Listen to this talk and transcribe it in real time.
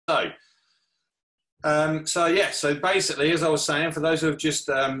So basically, as I was saying, for those who have just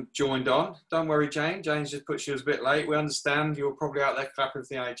joined on, don't worry, Jane. Jane just put she was a bit late. We understand you're probably out there clapping for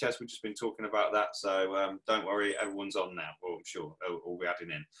the NHS. We've just been talking about that. So don't worry, everyone's on now. Well, I'm sure we'll be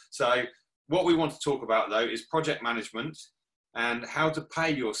adding in. So what we want to talk about, though, is project management and how to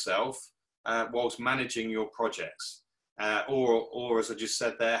pay yourself whilst managing your projects. Or as I just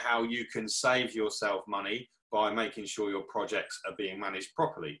said there, how you can save yourself money by making sure your projects are being managed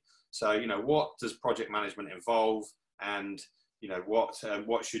properly. So, what does project management involve, and,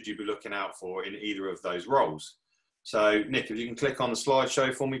 what should you be looking out for in either of those roles? So, Nick, if you can click on the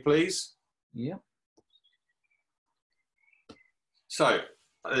slideshow for me, please. Yeah. So,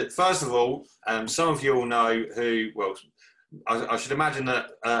 first of all, some of you will know who, well, I should imagine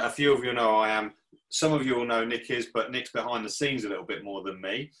that a few of you know who I am. Some of you will know Nick is, but Nick's behind the scenes a little bit more than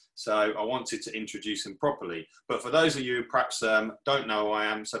me. So I wanted to introduce him properly. But for those of you who perhaps don't know who I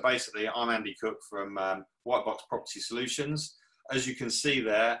am, so basically I'm Andi Cooke from White Box Property Solutions. As you can see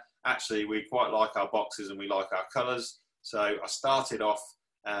there, actually we quite like our boxes and we like our colours. So I started off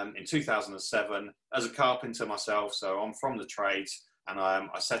in 2007 as a carpenter myself. So I'm from the trades, and I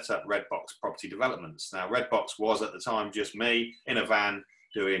set up Red Box Property Developments. Now Red Box was at the time just me in a van,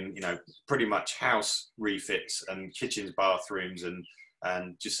 doing pretty much house refits and kitchens, bathrooms, and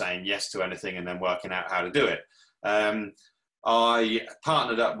just saying yes to anything and then working out how to do it. I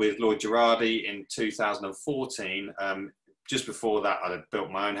partnered up with Lloyd Gerardi in 2014. Just before that, I had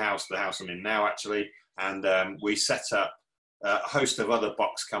built my own house, the house I'm in now actually, and we set up a host of other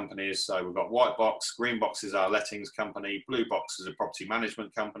box companies. So we've got White Box, Green Box is our lettings company, Blue Box is a property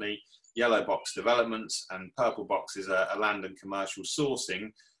management company, Yellow Box Developments, and Purple Box is a land and commercial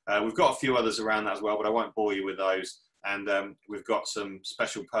sourcing. We've got a few others around that as well, but I won't bore you with those. And we've got some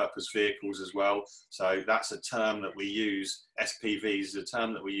special purpose vehicles as well. So that's a term that we use, SPVs is a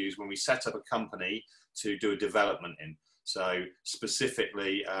term that we use when we set up a company to do a development in. So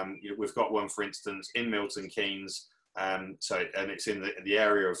specifically, we've got one, for instance, in Milton Keynes, and it's in the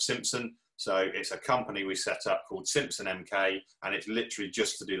area of Simpson. So it's a company we set up called Simpson MK, and it's literally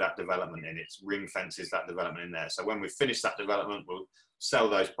just to do that development in. It's ring fences that development in there. So when we finish that development, we'll sell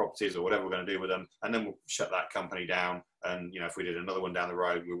those properties or whatever we're going to do with them, and then we'll shut that company down. And if we did another one down the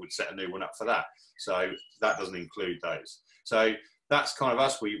road, we would set a new one up for that. So that doesn't include those. So that's kind of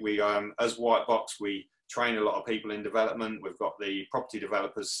us. We as White Box, we train a lot of people in development. We've got the Property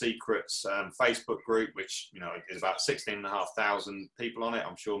Developers Secrets Facebook group, which is about 16,500 people on it.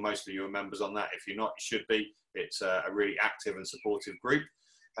 I'm sure most of you are members on that. If you're not, you should be. It's a really active and supportive group.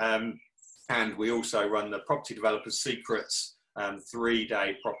 And we also run the Property Developers Secrets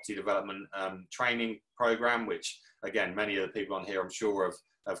 3-day property development training program, which again, many of the people on here I'm sure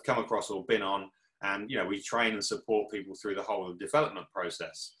have come across or been on. And we train and support people through the whole of the development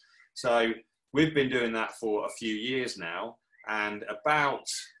process. So we've been doing that for a few years now, and about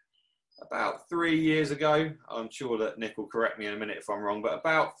 3 years ago, I'm sure that Nick will correct me in a minute if I'm wrong, but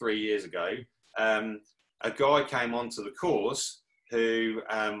about 3 years ago, a guy came onto the course who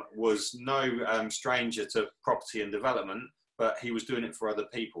was no stranger to property and development, but he was doing it for other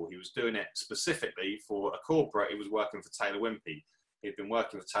people. He was doing it specifically for a corporate. He was working for Taylor Wimpey. He'd been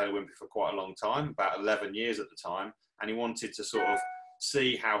working for Taylor Wimpey for quite a long time, about 11 years at the time, and he wanted to sort of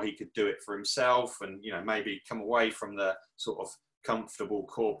see how he could do it for himself and, maybe come away from the sort of comfortable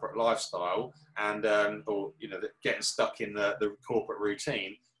corporate lifestyle and, getting stuck in the corporate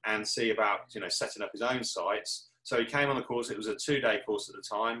routine and see about, setting up his own sites. So he came on the course. It was a 2-day course at the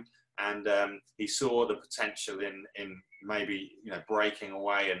time. And he saw the potential in maybe, breaking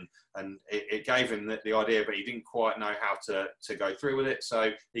away, and it gave him the idea, but he didn't quite know how to go through with it.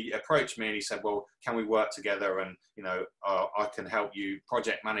 So he approached me and he said, well, can we work together, and, I can help you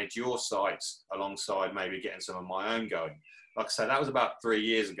project manage your sites alongside maybe getting some of my own going. Like I said, that was about 3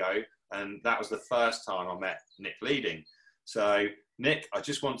 years ago, and that was the first time I met Nick Leeding. So Nick, I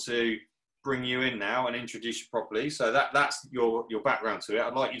just want to bring you in now and introduce you properly. So that's your background to it.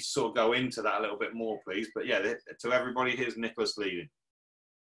 I'd like you to sort of go into that a little bit more, please. But yeah, to everybody, here's Nicholas Leeding.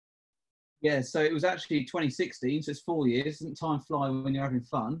 Yeah, so it was actually 2016, so it's 4 years. Doesn't time fly when you're having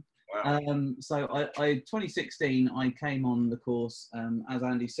fun? Wow. So 2016, I came on the course, as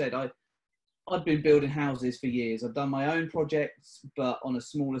Andy said. I'd been building houses for years. I'd done my own projects, but on a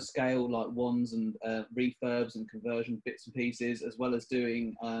smaller scale, like ones and refurbs and conversion bits and pieces, as well as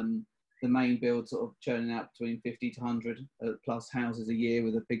doing the main build, sort of churning out between 50 to 100 plus houses a year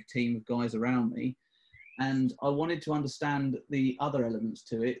with a big team of guys around me. And I wanted to understand the other elements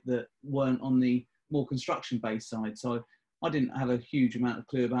to it that weren't on the more construction-based side. So I didn't have a huge amount of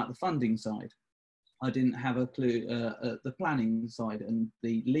clue about the funding side. I didn't have a clue the planning side and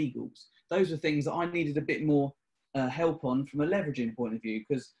the legals. Those are things that I needed a bit more help on from a leveraging point of view,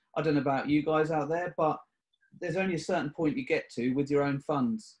 because I don't know about you guys out there, but there's only a certain point you get to with your own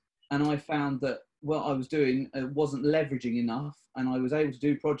funds. And I found that what I was doing wasn't leveraging enough, and I was able to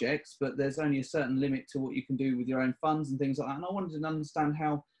do projects, but there's only a certain limit to what you can do with your own funds and things like that. And I wanted to understand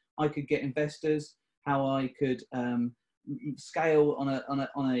how I could get investors, how I could scale on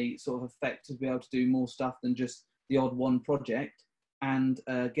a sort of effect to be able to do more stuff than just the odd one project, and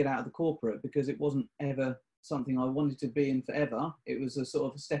get out of the corporate, because it wasn't ever something I wanted to be in forever. It was a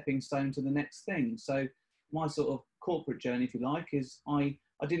sort of a stepping stone to the next thing. So my sort of corporate journey, if you like, is I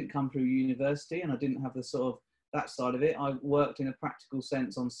didn't come through university, and I didn't have the sort of that side of it. I worked in a practical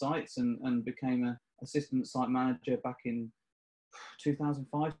sense on sites, and became an assistant site manager back in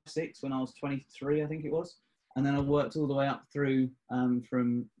 2005-6 when I was 23, I think it was. And then I worked all the way up through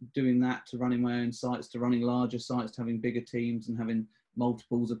from doing that to running my own sites, to running larger sites, to having bigger teams and having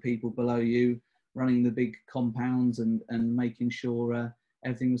multiples of people below you, running the big compounds and making sure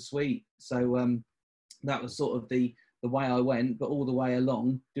everything was sweet. So that was sort of the way I went, but all the way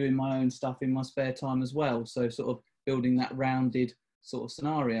along doing my own stuff in my spare time as well. So sort of building that rounded sort of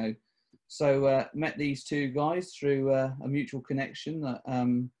scenario. So met these two guys through a mutual connection that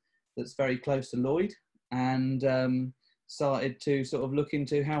that's very close to Lloyd, and started to sort of look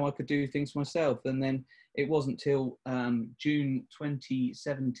into how I could do things myself. And then it wasn't till June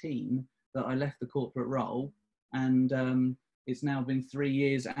 2017 that I left the corporate role, and it's now been 3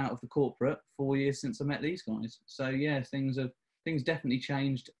 years out of the corporate, 4 years since I met these guys. So yeah, things definitely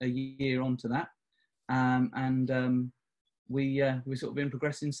changed a year onto that, and we've sort of been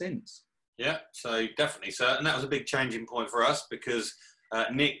progressing since. Yeah, so definitely. So, and that was a big changing point for us, because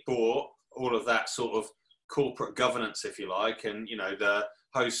Nick brought all of that sort of corporate governance, if you like, and, you know, the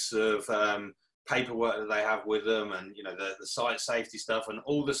hosts of paperwork that they have with them, and, you know, the site safety stuff, and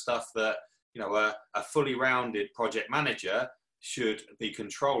all the stuff that, you know, a fully rounded project manager should be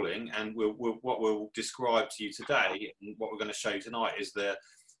controlling. And what we'll describe to you today, and what we're going to show you tonight, is the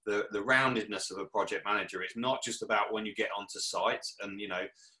roundedness of a project manager. It's not just about when you get onto site and, you know,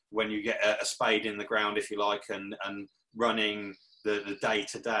 when you get a spade in the ground, if you like, and running the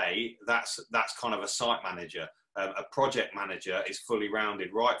day-to-day. That's kind of a site manager. A project manager is fully rounded,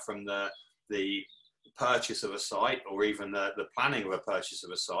 right from the purchase of a site, or even the planning of a purchase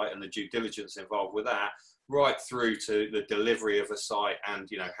of a site and the due diligence involved with that, right through to the delivery of a site, and,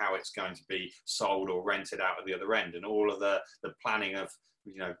 you know, how it's going to be sold or rented out at the other end, and all of the planning of,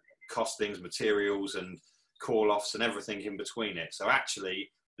 you know, costings, materials, and call-offs, and everything in between it. So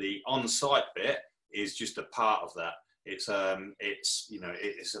actually the on-site bit is just a part of that. It's you know,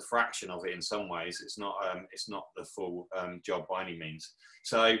 it's a fraction of it in some ways. It's not the full job by any means.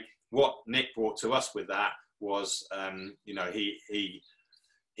 So what Nick brought to us with that was, you know, he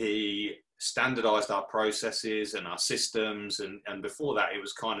standardized our processes and our systems, and before that it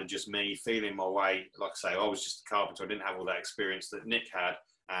was kind of just me feeling my way. Like I say, I was just a carpenter. I didn't have all that experience that Nick had,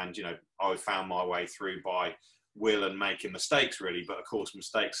 and, you know, I found my way through by will and making mistakes, really. But of course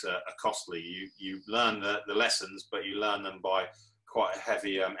mistakes are costly. You learn the lessons, but you learn them by quite a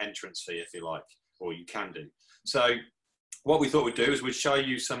heavy entrance fee, if you like, or you can do. So what we thought we'd do is we'd show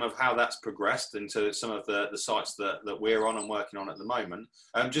you some of how that's progressed into some of the sites that we're on and working on at the moment.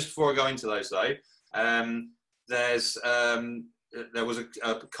 Just before I go into those though, there was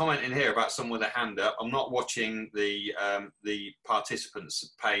a comment in here about someone with a hand up. I'm not watching the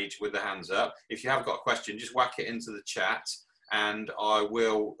participants page with the hands up. If you have got a question, just whack it into the chat, and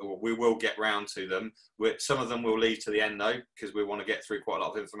we will get round to them. Some of them we'll leave to the end though, because we want to get through quite a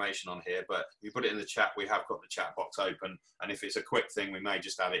lot of information on here. But if you put it in the chat, we have got the chat box open, and if it's a quick thing, we may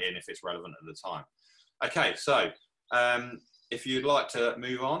just add it in if it's relevant at the time. Okay, so if you'd like to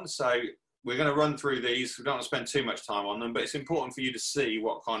move on, so we're going to run through these. We don't want to spend too much time on them, but it's important for you to see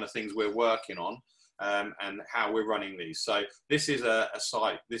what kind of things we're working on, and how we're running these. So this is a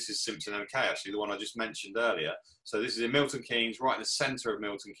site. This is Simpson MK, actually, the one I just mentioned earlier. So this is in Milton Keynes, right in the centre of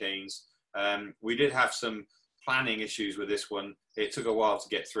Milton Keynes. We did have some planning issues with this one. It took a while to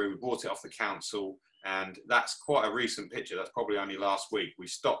get through. We bought it off the council, and that's quite a recent picture. That's probably only last week. We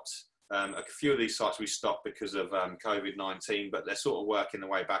stopped. A few of these sites we stopped because of COVID-19, but they're sort of working their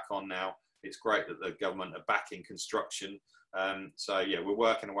way back on now. It's great that the government are backing construction. So yeah, we're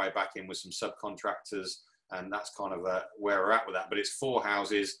working our way back in with some subcontractors, and that's kind of where we're at with that. But it's 4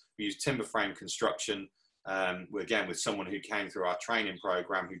 houses. We use timber frame construction. Again, with someone who came through our training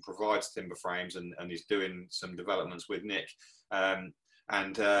program, who provides timber frames and is doing some developments with Nick.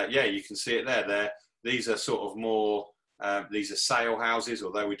 Yeah, you can see it there. These are sort of more These are sale houses,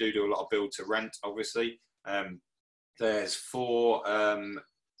 although we do a lot of build to rent, obviously. There's four, well,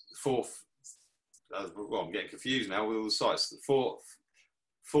 I'm getting confused now with all the sites. Four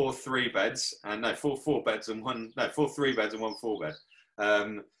 3-beds, and no, four 4-beds and one, no, 4 3-beds and one 4-bed.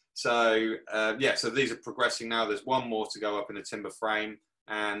 Yeah, so these are progressing now. There's one more to go up in a timber frame,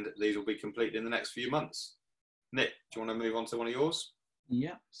 and these will be complete in the next few months. Nick, do you want to move on to one of yours?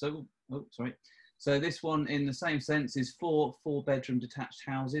 Yeah, so, oh, sorry. So this one, in the same sense, is 4 4-bedroom detached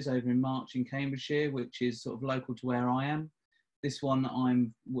houses over in March in Cambridgeshire, which is sort of local to where I am. This one,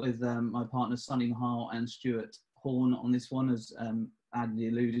 I'm with my partners Sunny Mahal and Stuart Horn on this one, as Andy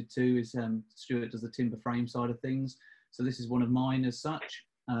alluded to. Is Stuart does the timber frame side of things. So this is one of mine as such.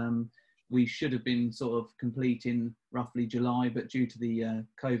 We should have been sort of complete in roughly July, but due to the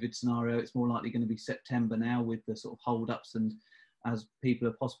COVID scenario, it's more likely going to be September now, with the sort of hold-ups, and as people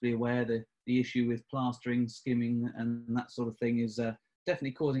are possibly aware, the issue with plastering, skimming and that sort of thing is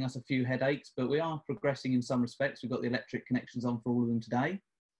definitely causing us a few headaches, but we are progressing in some respects. We've got the electric connections on for all of them today.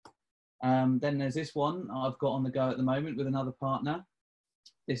 Then there's this one I've got on the go at the moment with another partner.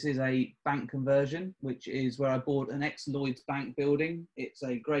 This is a bank conversion, which is where I bought an ex-Lloyds Bank building. It's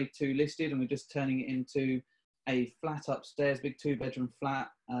a grade 2 listed, and we're just turning it into a flat upstairs, big 2-bedroom flat,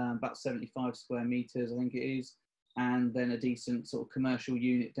 about 75 square meters, I think it is, and then a decent sort of commercial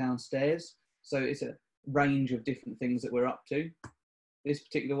unit downstairs. So it's a range of different things that we're up to. This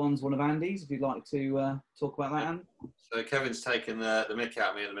particular one's one of Andy's, if you'd like to talk about that, Andy. So Kevin's taken the mick out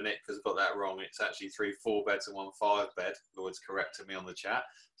of me in a minute because I've got that wrong. It's actually 3 4-beds and 1 5-bed. Lloyd's corrected me on the chat.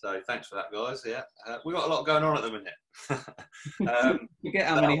 So thanks for that, guys. Yeah, we've got a lot going on at the minute. Forget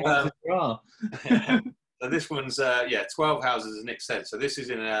how many houses there are. So this one's, 12 houses, as Nick said. So this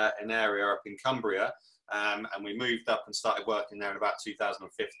is in an area up in Cumbria. And we moved up and started working there in about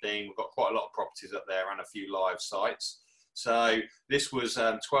 2015. We've got quite a lot of properties up there and a few live sites. So this was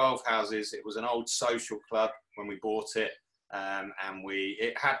 12 houses. It was an old social club when we bought it, and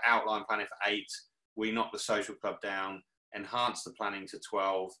it had outline planning for 8. We knocked the social club down, enhanced the planning to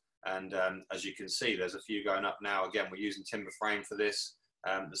 12, and as you can see, there's a few going up now. Again, we're using timber frame for this.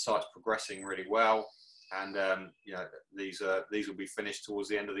 The site's progressing really well, and these will be finished towards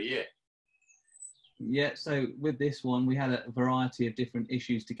the end of the year. Yeah, so with this one, we had a variety of different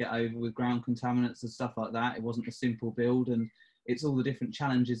issues to get over with ground contaminants and stuff like that. It wasn't a simple build, and it's all the different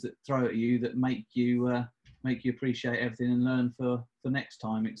challenges that throw at you that make you appreciate everything and learn for next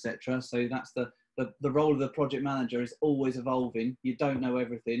time, etc. So that's the role of the project manager, is always evolving. You don't know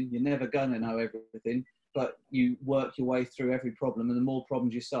everything. You're never going to know everything, but you work your way through every problem, and the more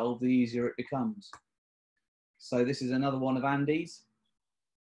problems you solve, the easier it becomes. So this is another one of Andy's.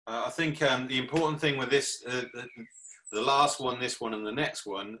 I think the important thing with this, the last one, this one and the next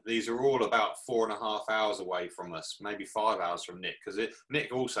one, these are all about 4.5 hours away from us, maybe 5 hours from Nick, because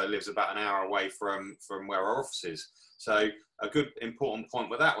Nick also lives about an hour away from where our office is. So a good important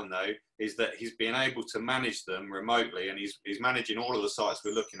point with that one, though, is that he's been able to manage them remotely, and he's managing all of the sites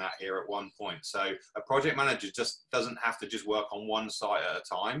we're looking at here at one point. So a project manager just doesn't have to just work on one site at a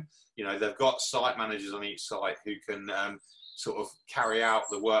time. You know, they've got site managers on each site who can sort of carry out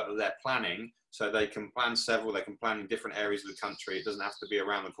the work that they're planning, so they can plan several, they can plan in different areas of the country. It doesn't have to be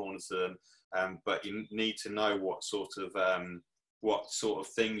around the corner to them, but you need to know what sort of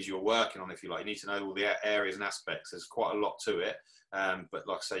things you're working on, if you like. You need to know all the areas and aspects. There's quite a lot to it, but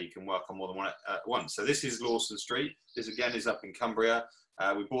like I say, you can work on more than one at once. So this is Lawson Street. This again is up in Cumbria.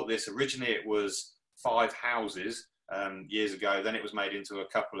 We bought this, originally it was 5 houses years ago. Then it was made into a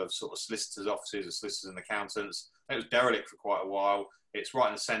couple of sort of solicitors' offices, or solicitors and accountants. It was derelict for quite a while. It's right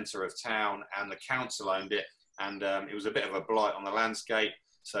in the centre of town, and the council owned it, and it was a bit of a blight on the landscape.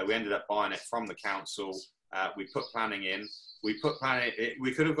 So we ended up buying it from the council. We put planning in. We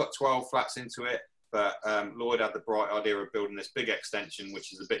could have got 12 flats into it, but Lloyd had the bright idea of building this big extension,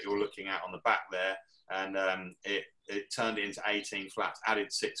 which is the bit you're looking at on the back there, and it turned it into 18 flats,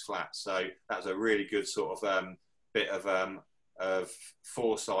 added 6 flats. So that was a really good sort of bit of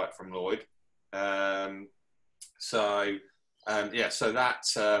foresight from Lloyd. So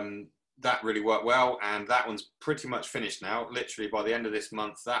that really worked well, and that one's pretty much finished now. Literally by the end of this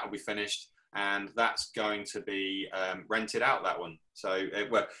month, that will be finished, and that's going to be rented out, that one. So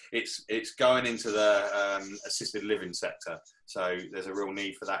it's going into the assisted living sector. So there's a real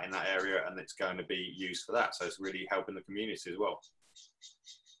need for that in that area, and it's going to be used for that. So it's really helping the community as well.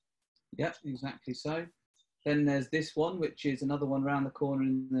 Yep, exactly so. Then there's this one, which is another one around the corner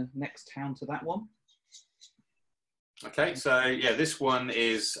in the next town to that one. Okay, so yeah, this one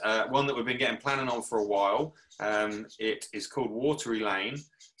is one that we've been getting planning on for a while. It is called Watery Lane.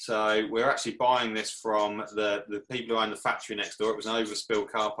 So we're actually buying this from the people who own the factory next door. It was an overspill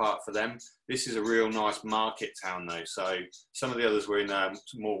car park for them. This is a real nice market town though. So some of the others were in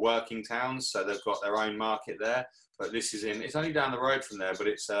more working towns, so they've got their own market there. But this is it's only down the road from there, but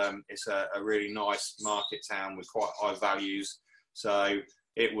it's a really nice market town with quite high values. So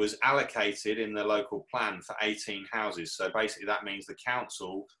it was allocated in the local plan for 18 houses. So basically that means the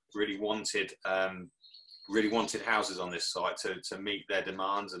council really wanted houses on this site to meet their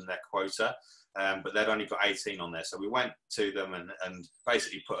demands and their quota, but they'd only got 18 on there. So we went to them and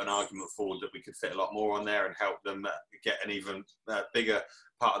basically put an argument forward that we could fit a lot more on there and help them get an even bigger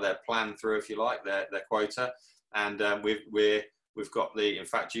part of their plan through, if you like, their quota. And we've got in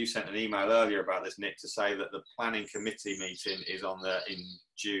fact, you sent an email earlier about this, Nick, to say that the planning committee meeting is in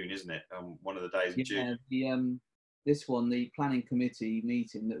June, isn't it? One of the days in June. This one, the planning committee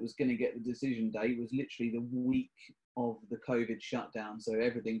meeting that was going to get the decision date, was literally the week of the COVID shutdown. So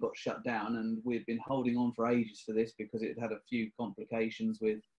everything got shut down, and we've been holding on for ages for this because it had a few complications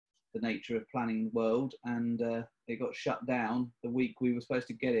with the nature of planning world, and it got shut down the week we were supposed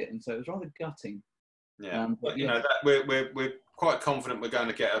to get it, and so it was rather gutting. Yeah, but you know that we're quite confident we're going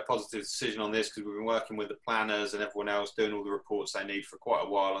to get a positive decision on this because we've been working with the planners and everyone else doing all the reports they need for quite a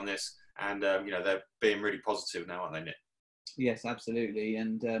while on this, and you know, they're being really positive now, aren't they, Nick? Yes, absolutely.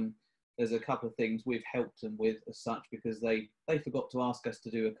 And there's a couple of things we've helped them with as such, because they forgot to ask us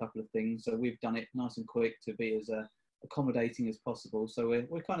to do a couple of things, so we've done it nice and quick to be as accommodating as possible. So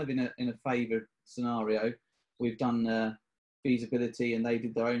we're kind of in a favoured scenario. We've done feasibility, and they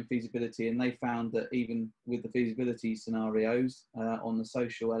did their own feasibility, and they found that even with the feasibility scenarios on the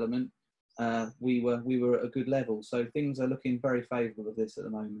social element, we were at a good level. So things are looking very favourable with this at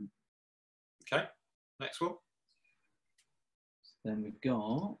the moment. Okay, next one. Then we've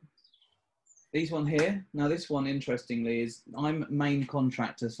got these one here. Now this one, interestingly, is I'm main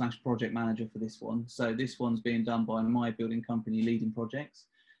contractor / project manager for this one. So this one's being done by my building company, Leeding Projects.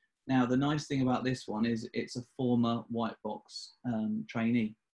 Now, the nice thing about this one is it's a former White Box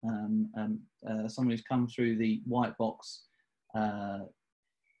trainee, someone who's come through the White Box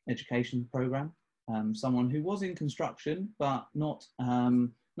education program, someone who was in construction, but not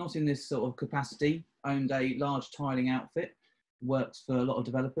in this sort of capacity, owned a large tiling outfit, worked for a lot of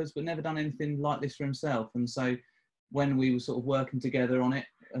developers, but never done anything like this for himself. And so when we were sort of working together on it,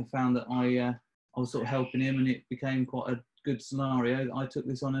 I found that I was sort of helping him, and it became quite a good scenario. I took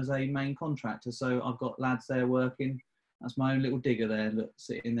this on as a main contractor, so I've got lads there working. That's my own little digger there, look,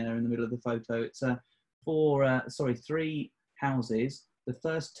 sitting there in the middle of the photo. It's 3 houses. The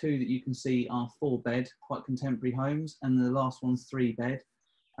first 2 that you can see are 4-bed, quite contemporary homes, and the last one's 3-bed.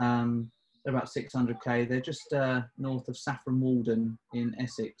 They're about 600k. They're just north of Saffron Walden in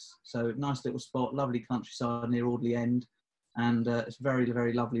Essex. So nice little spot, lovely countryside near Audley End, and it's very,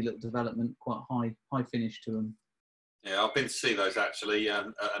 very lovely little development, quite high finish to them. Yeah, I've been to see those actually at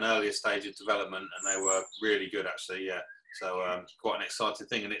an earlier stage of development, and they were really good actually. Yeah, so quite an exciting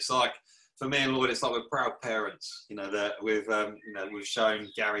thing, and it's like, for me and Lloyd, it's like we're proud parents. You know, that we've shown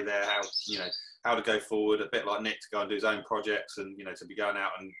Gary there how to go forward, a bit like Nick to go and do his own projects, and to be going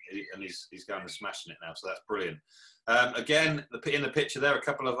out and he's going and smashing it now. So that's brilliant. Again, in the picture there, a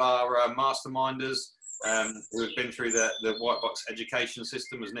couple of our masterminders who have been through the White Box education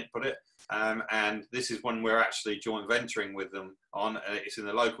system, as Nick put it. And this is one we're actually joint venturing with them on. It's in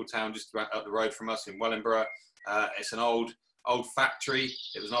the local town just up the road from us in Wellingborough. It's an old factory.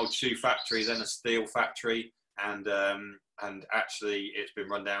 It was an old shoe factory, then a steel factory, and actually it's been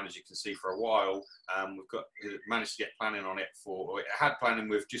run down, as you can see, for a while. We've managed to get planning on it it had planning,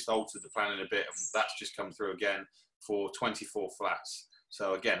 we've just altered the planning a bit, and that's just come through again for 24 flats.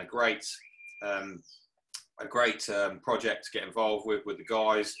 So again, a great project to get involved with the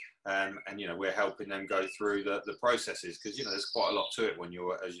guys. And we're helping them go through the processes, because there's quite a lot to it when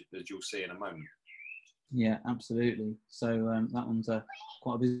as you'll see in a moment. Yeah, absolutely. So that one's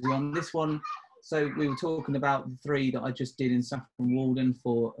quite a busy one. This one, so we were talking about the 3 that I just did in Saffron Walden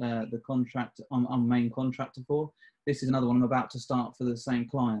for the contract I'm main contractor for. This is another one I'm about to start for the same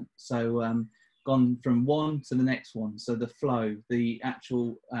client. So gone from one to the next one. So the flow, the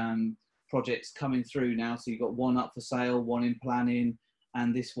actual projects coming through now. So you've got one up for sale, one in planning,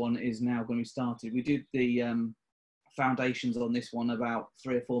 and this one is now going to be started. We did the foundations on this one about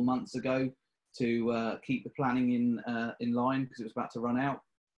 3 or 4 months ago to keep the planning in line, because it was about to run out.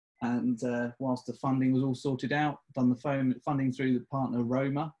 And whilst the funding was all sorted out, done the funding through the partner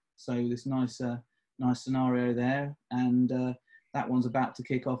Roma. So this nice scenario there. And that one's about to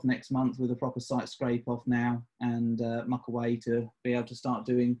kick off next month with a proper site scrape off now, and muck away to be able to start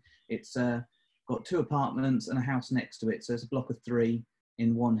doing. It's got 2 apartments and a house next to it. So it's a block of 3.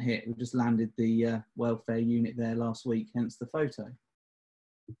 in one hit. We just landed the welfare unit there last week, hence the photo.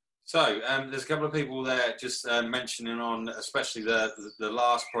 So there's a couple of people there just mentioning on, especially the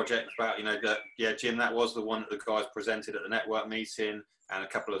last project about, you know, that, yeah, Jim, that was the one that the guys presented at the network meeting, and a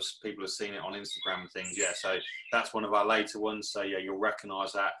couple of people have seen it on Instagram and things. Yeah, so that's one of our later ones. So yeah, you'll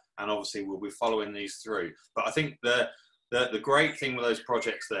recognise that, and obviously we'll be following these through. But I think the great thing with those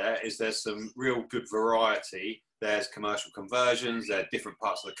projects there is there's some real good variety. There's commercial conversions. There are different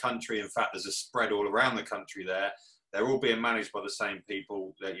parts of the country. In fact, there's a spread all around the country there. They're all being managed by the same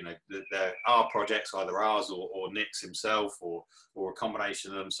people. You know, there are projects, either ours or Nick's himself, or a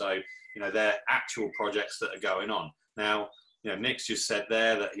combination of them. So, you know, they're actual projects that are going on. Now, you know, Nick's just said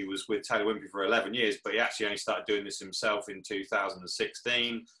there that he was with Taylor Wimpey for 11 years, but he actually only started doing this himself in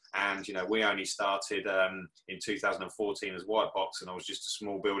 2016. And, you know, we only started in 2014 as White Box, and I was just a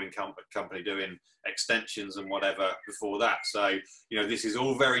small building company doing extensions and whatever before that. So, you know, this is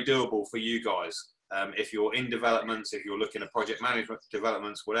all very doable for you guys. If you're in developments, if you're looking at project management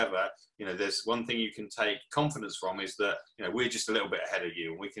developments, whatever, you know, there's one thing you can take confidence from is that, you know, we're just a little bit ahead of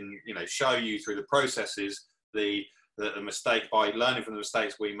you, and we can, you know, show you through the processes the mistake. By learning from the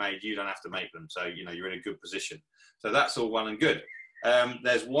mistakes we made, you don't have to make them. So, you know, you're in a good position. So that's all well and good.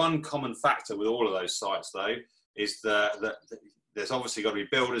 There's one common factor with all of those sites, though, is that there's obviously got to be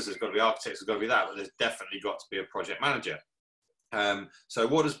builders, there's got to be architects, there's got to be that, but there's definitely got to be a project manager. So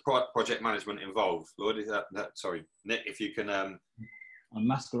what does project management involve, Lloyd? Sorry, Nick, if you can... I'm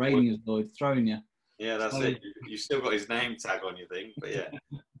masquerading as Lloyd, throwing you. Yeah, that's it. You've still got his name tag on your thing, but yeah.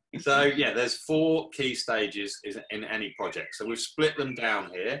 So yeah, there's 4 key stages in any project. So we've split them down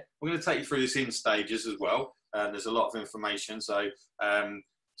here. We're going to take you through this in stages as well. There's a lot of information. So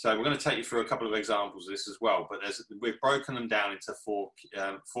we're going to take you through a couple of examples of this as well. But we've broken them down into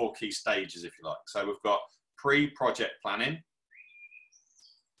 4 key stages, if you like. So we've got pre-project planning.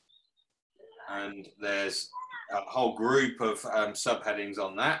 And there's a whole group of subheadings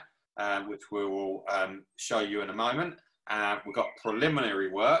on that, which we will show you in a moment. We've got preliminary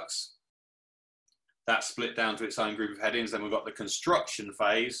works. That's split down to its own group of headings. Then we've got the construction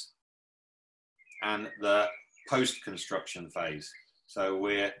phase and the post-construction phase. So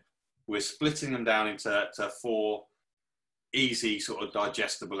we're splitting them down into 4 easy sort of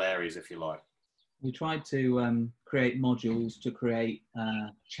digestible areas, if you like. We tried to create modules to create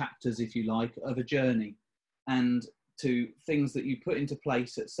chapters, if you like, of a journey, and to things that you put into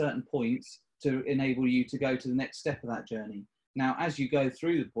place at certain points to enable you to go to the next step of that journey. Now, as you go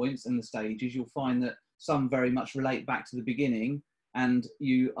through the points and the stages, you'll find that some very much relate back to the beginning, and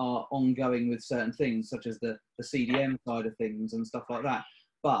you are ongoing with certain things, such as the CDM side of things and stuff like that.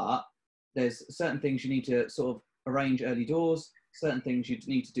 But there's certain things you need to sort of arrange early doors, certain things you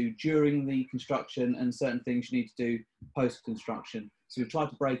need to do during the construction, and certain things you need to do post-construction. So we've tried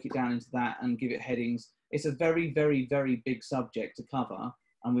to break it down into that and give it headings. It's a very, very, very big subject to cover,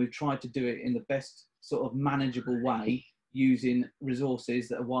 and we've tried to do it in the best sort of manageable way using resources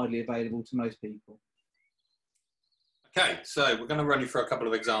that are widely available to most people. Okay, so we're going to run you through a couple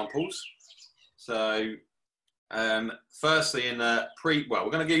of examples. So firstly, we're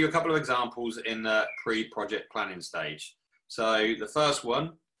going to give you a couple of examples in the pre-project planning stage. So the first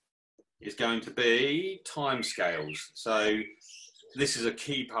one is going to be timescales. So this is a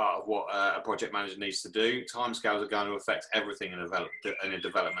key part of what a project manager needs to do. Timescales are going to affect everything in a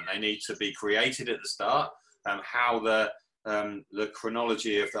development. They need to be created at the start, how the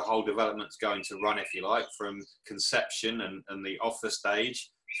chronology of the whole development is going to run, if you like, from conception and the offer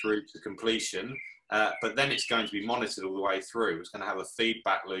stage through to completion. But then it's going to be monitored all the way through. It's going to have a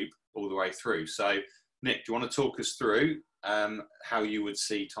feedback loop all the way through. So Nick, do you want to talk us through how you would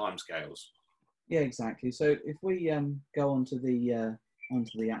see timescales? Yeah, exactly. So if we go onto the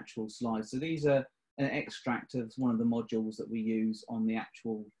actual slide, so these are an extract of one of the modules that we use on the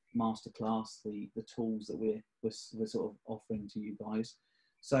actual masterclass, the tools that we're sort of offering to you guys.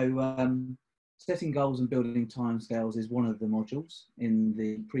 So setting goals and building timescales is one of the modules in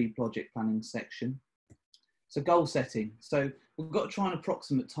the pre-project planning section. So goal setting. So we've got to try and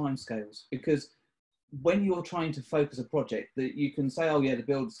approximate timescales, because when you're trying to focus a project, that you can say, oh yeah, the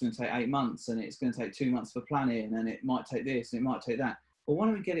build is going to take 8 months and it's going to take 2 months for planning and it might take this and it might take that. But why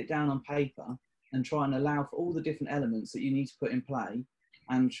don't we get it down on paper and try and allow for all the different elements that you need to put in play?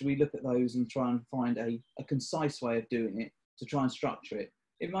 And should we look at those and try and find a concise way of doing it to try and structure it?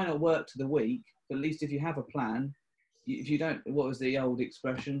 It might not work to the week, but at least if you have a plan, if you don't, what was the old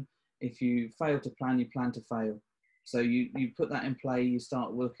expression? If you fail to plan, you plan to fail. So you put that in play, you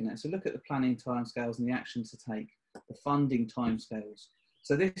start looking at it. So look at the planning timescales and the actions to take, the funding timescales.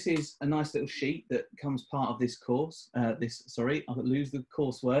 So this is a nice little sheet that comes part of this course. Sorry, I'll lose the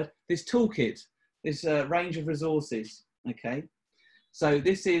course word. This toolkit, this range of resources. Okay. So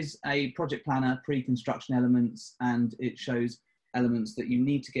this is a project planner, pre-construction elements, and it shows elements that you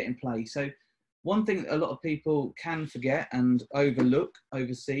need to get in place. So one thing that a lot of people can forget and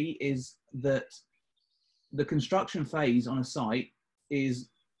oversee is that the construction phase on a site is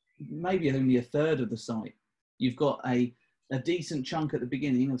maybe only a third of the site. You've got a decent chunk at the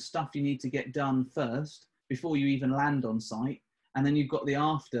beginning of stuff you need to get done first before you even land on site. And then you've got the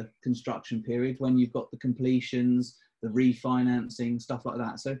after construction period when you've got the completions, the refinancing, stuff like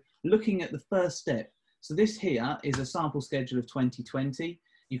that. So looking at the first step. So this here is a sample schedule of 2020.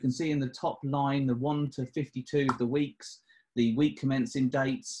 You can see in the top line, the 1 to 52 of the weeks, the week commencing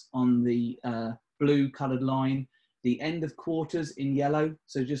dates on the blue coloured line, the end of quarters in yellow.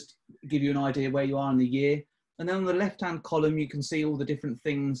 So just give you an idea where you are in the year. And then on the left-hand column, you can see all the different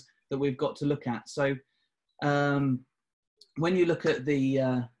things that we've got to look at. So when you look at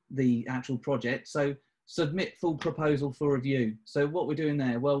the actual project, so submit full proposal for review. So what we're doing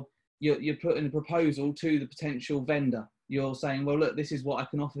there, well, you're putting a proposal to the potential vendor. You're saying, well, look, this is what I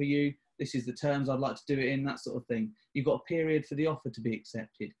can offer you. This is the terms I'd like to do it in, that sort of thing. You've got a period for the offer to be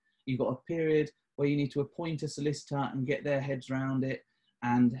accepted. You've got a period where you need to appoint a solicitor and get their heads around it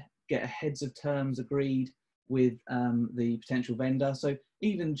and get a heads of terms agreed with the potential vendor. So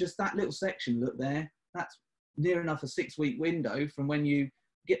even just that little section, look there, that's near enough a 6-week window from when you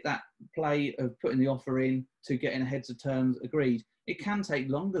get that play of putting the offer in to getting a heads of terms agreed. It can take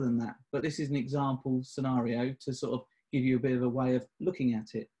longer than that, but this is an example scenario to sort of give you a bit of a way of looking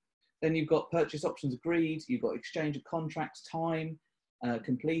at it. Then you've got purchase options agreed, you've got exchange of contracts time,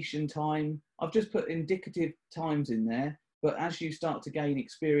 completion time. I've just put indicative times in there, but as you start to gain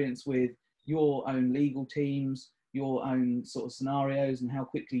experience with your own legal teams, your own sort of scenarios and how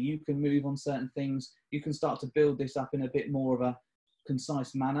quickly you can move on certain things, you can start to build this up in a bit more of a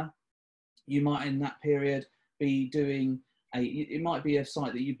concise manner. You might in that period be doing it might be a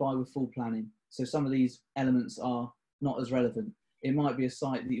site that you buy with full planning. So some of these elements are not as relevant. It might be a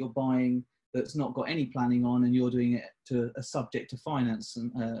site that you're buying that's not got any planning on and you're doing it to a subject to finance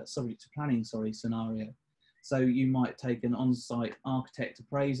and subject to planning, sorry, scenario. So you might take an on-site architect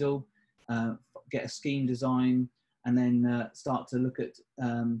appraisal, get a scheme design, and then start to look at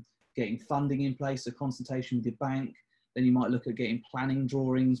getting funding in place, a consultation with your bank. Then you might look at getting planning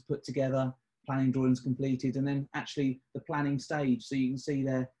drawings put together, planning drawings completed, and then actually the planning stage. So you can see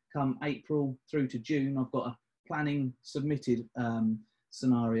there, come April through to June, I've got a planning submitted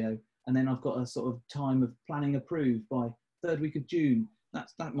scenario, and then I've got a sort of time of planning approved by 3rd week of June.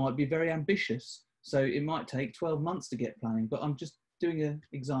 That might be very ambitious. So it might take 12 months to get planning, but I'm just doing an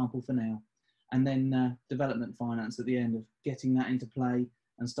example for now. And then development finance at the end of getting that into play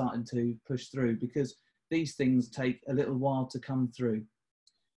and starting to push through, because these things take a little while to come through.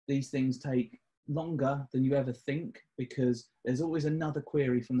 These things take longer than you ever think, because there's always another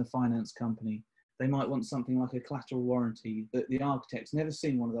query from the finance company. They might want something like a collateral warranty that the architect's never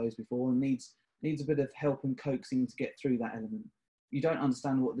seen one of those before and needs a bit of help and coaxing to get through that element. You don't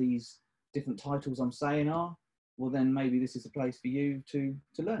understand what these different titles I'm saying are, well then maybe this is a place for you to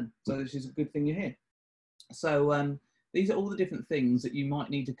learn. So this is a good thing you're here. So these are all the different things that you might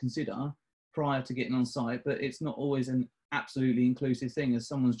need to consider prior to getting on site, but it's not always an absolutely inclusive thing. As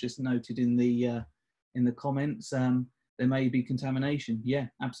someone's just noted in the comments, there may be contamination. Yeah,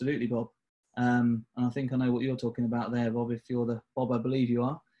 absolutely, Bob. And I think I know what you're talking about there, Bob, if you're the Bob I believe you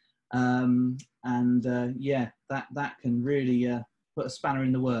are. Yeah, that can really put a spanner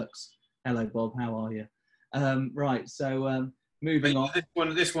in the works. Hello, Bob, how are you? Right, so moving on.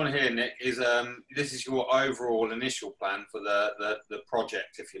 This one here, Nick, is this is your overall initial plan for the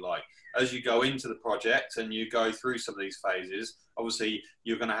project, if you like. As you go into the project and you go through some of these phases, obviously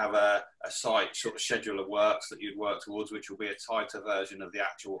you're going to have a site sort of schedule of works that you'd work towards, which will be a tighter version of the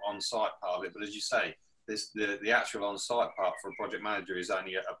actual on-site part of it. But as you say, the actual on-site part for a project manager is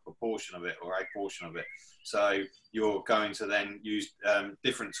only a proportion of it, or a portion of it. So you're going to then use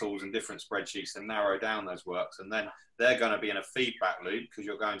different tools and different spreadsheets to narrow down those works, and then they're going to be in a feedback loop, because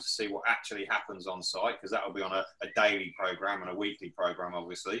you're going to see what actually happens on site, because that will be on a daily program and a weekly program,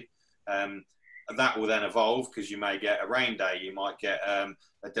 obviously. And that will then evolve, because you may get a rain day, you might get a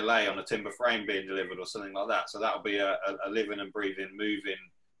delay on a timber frame being delivered or something like that. So that will be a living and breathing, moving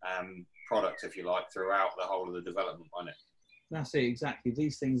product, if you like, throughout the whole of the development on it. That's it, exactly.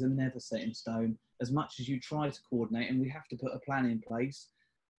 These things are never set in stone. As much as you try to coordinate, and we have to put a plan in place,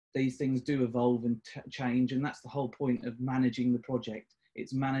 these things do evolve and change, and that's the whole point of managing the project.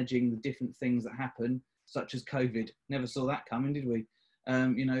 It's managing the different things that happen, such as COVID. Never saw that coming, did we?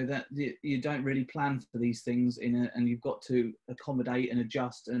 You know, that you don't really plan for these things and you've got to accommodate and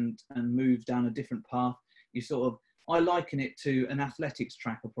adjust and move down a different path. You sort of, I liken it to an athletics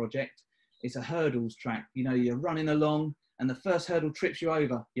track or project. It's a hurdles track. You know, you're running along and the first hurdle trips you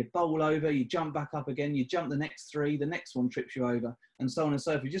over, you bowl over, you jump back up again, you jump the next three, the next one trips you over, and so on and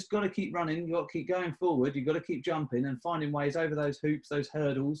so forth. You just got to keep running, you've got to keep going forward, you've got to keep jumping and finding ways over those hoops, those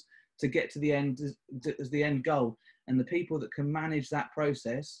hurdles, to get to the end as the end goal. And the people that can manage that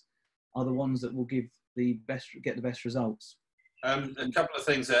process are the ones that will get the best results. A couple of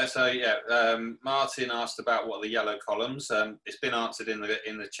things there. So yeah, Martin asked about what are the yellow columns. It's been answered in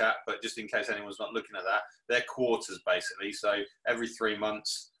the chat, but just in case anyone's not looking at that, they're quarters basically. So every 3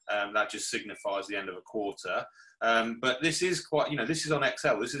 months, that just signifies the end of a quarter. But this is quite, you know, this is on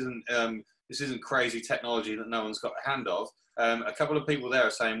Excel. This isn't crazy technology that no one's got a hand of. A couple of people there are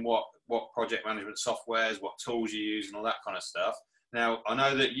saying what project management softwares, what tools you use, and all that kind of stuff. Now, I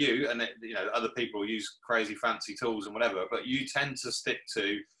know that you and you know other people use crazy fancy tools and whatever, but you tend to stick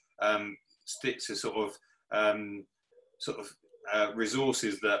to sort of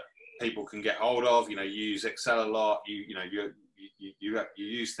resources that people can get hold of. You know, you use Excel a lot. You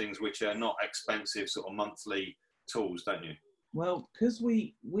use things which are not expensive, sort of monthly tools, don't you? Well, because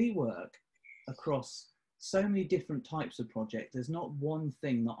we work across so many different types of projects, there's not one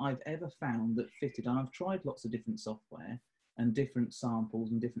thing that I've ever found that fitted. And I've tried lots of different software and different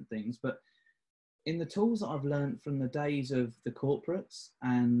samples and different things, but in the tools that I've learned from the days of the corporates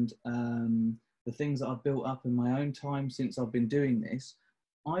and the things that I've built up in my own time since I've been doing this,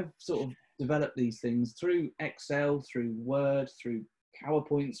 I've sort of developed these things through Excel, through Word, through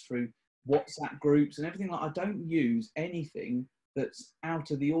PowerPoints, through WhatsApp groups and everything. Like, I don't use anything that's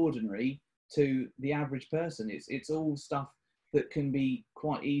out of the ordinary to the average person. It's all stuff that can be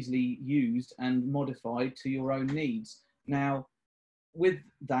quite easily used and modified to your own needs. Now, with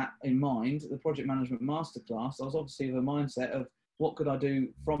that in mind, the Project Management Masterclass, I was obviously of a mindset of what could I do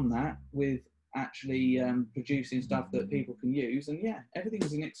from that with actually producing stuff that people can use. And yeah,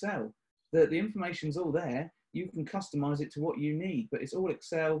 everything's in Excel. The information's all there. You can customize it to what you need, but it's all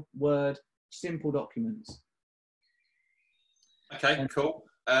Excel, Word, simple documents. Okay, cool.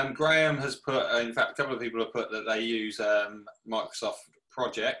 Graham has put, in fact, a couple of people have put that they use Microsoft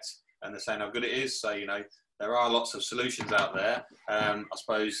Project, and they're saying how good it is. So, you know, there are lots of solutions out there. I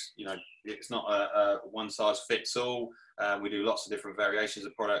suppose, you know, it's not a one size fits all. We do lots of different variations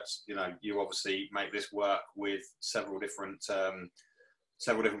of products. You know, you obviously make this work with several different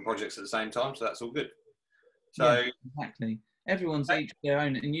projects at the same time, so that's all good. So yeah, exactly. Everyone's each their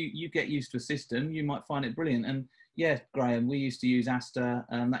own, and you get used to a system, you might find it brilliant. And yeah, Graham, we used to use Asta,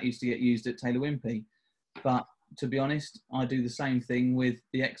 that used to get used at Taylor Wimpey. But to be honest, I do the same thing with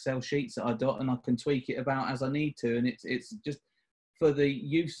the Excel sheets that I dot, and I can tweak it about as I need to. And it's just for the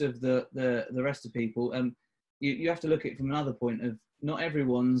use of the rest of people. You have to look at it from another point of not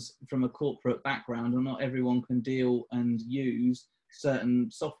everyone's from a corporate background, or not everyone can deal and use certain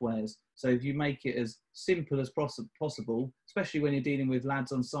softwares. So if you make it as simple as possible, especially when you're dealing with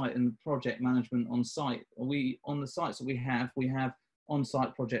lads on site and project management on site, on the sites that we have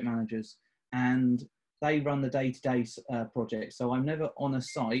on-site project managers, and they run the day-to-day projects. So I'm never on a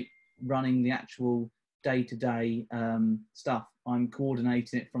site running the actual day-to-day stuff. I'm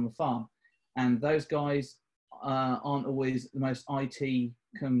coordinating it from afar. And those guys aren't always the most IT,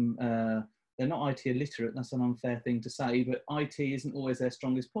 they're not IT illiterate, that's an unfair thing to say, but IT isn't always their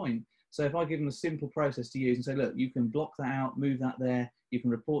strongest point. So if I give them a simple process to use and say, look, you can block that out, move that there, you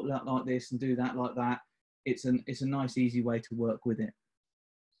can report that like this and do that like that, it's a nice, easy way to work with it.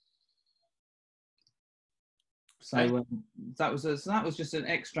 So that was just an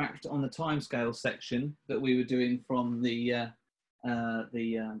extract on the timescale section that we were doing from the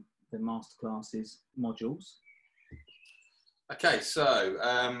masterclasses modules. Okay, so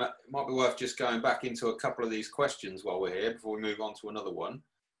it might be worth just going back into a couple of these questions while we're here before we move on to another one.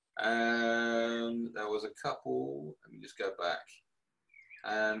 There was a couple. Let me just go back.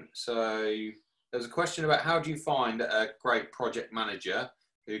 So there's a question about how do you find a great project manager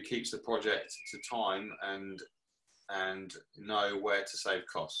who keeps the project to time and know where to save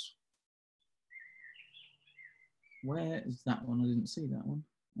costs. Where is that one? I didn't see that one.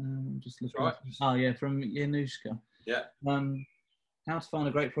 I'm just looking. Right. Oh yeah, from Yanushka. Yeah. How to find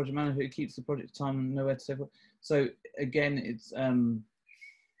a great project manager who keeps the project to time and know where to save. So again, it's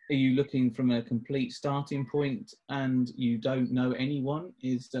are you looking from a complete starting point and you don't know anyone?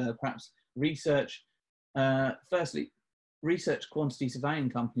 Is perhaps research. Firstly, research quantity surveying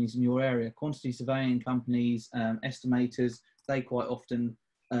companies in your area. Quantity surveying companies, estimators, they quite often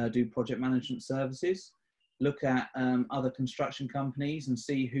do project management services. look at other construction companies and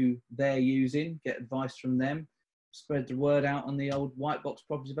see who they're using, get advice from them, spread the word out on the old White Box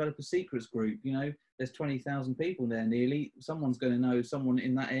Property Developer Secrets group. You know, there's 20,000 people there nearly. Someone's going to know someone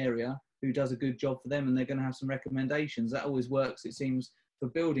in that area who does a good job for them, and they're going to have some recommendations. That always works, it seems, for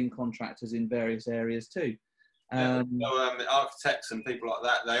building contractors in various areas too. Architects and people like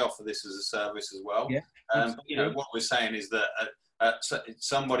that, they offer this as a service as well. Yeah, but, you know, what we're saying is that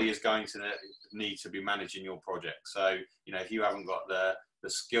somebody is going to need to be managing your project. So, you know, if you haven't got the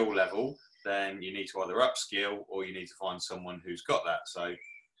skill level, then you need to either upskill or you need to find someone who's got that. So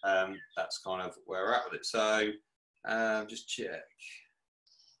that's kind of where we're at with it. So just check.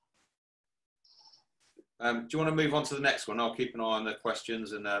 Do you want to move on to the next one? I'll keep an eye on the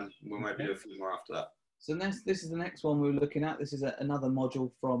questions, and we'll maybe do a few more after that. So this is the next one we were looking at. This is another module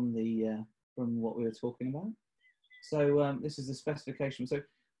from the from what we were talking about. So this is the specification. So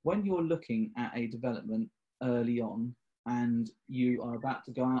when you're looking at a development early on and you are about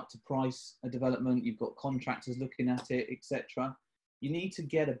to go out to price a development, you've got contractors looking at it, etc., you need to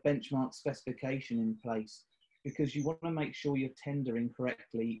get a benchmark specification in place, because you want to make sure you're tendering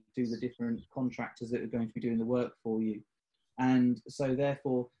correctly to the different contractors that are going to be doing the work for you. And so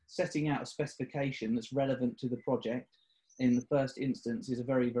therefore, setting out a specification that's relevant to the project in the first instance is a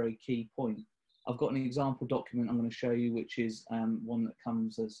very, very key point. I've got an example document I'm going to show you, which is one that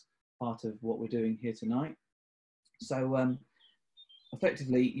comes as part of what we're doing here tonight. So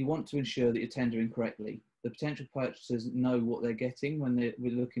effectively, you want to ensure that you're tendering correctly. The potential purchasers know what they're getting when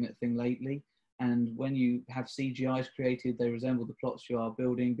we're looking at things lately. And when you have CGIs created, they resemble the plots you are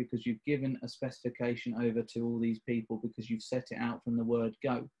building because you've given a specification over to all these people, because you've set it out from the word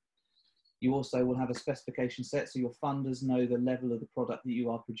go. You also will have a specification set so your funders know the level of the product that you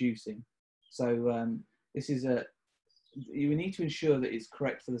are producing. So this is you need to ensure that it's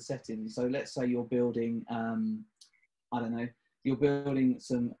correct for the setting. So let's say you're building, I don't know, you're building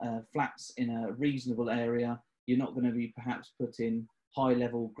some flats in a reasonable area. You're not going to be perhaps putting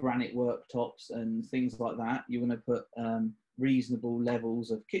high-level granite worktops and things like that. You're going to put reasonable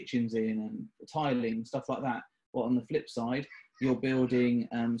levels of kitchens in and tiling, stuff like that. But on the flip side, you're building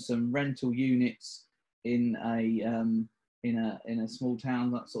some rental units in a small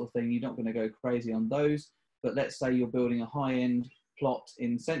town, that sort of thing. You're not going to go crazy on those. But let's say you're building a high-end plot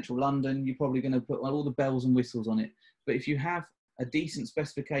in central London, you're probably going to put all the bells and whistles on it. But if you have a decent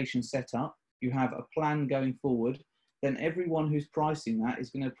specification set up, you have a plan going forward, then everyone who's pricing that is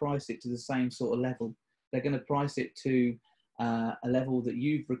going to price it to the same sort of level. They're going to price it to a level that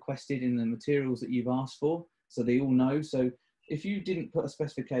you've requested in the materials that you've asked for, so they all know. So if you didn't put a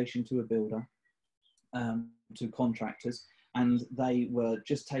specification to a builder, to contractors, and they were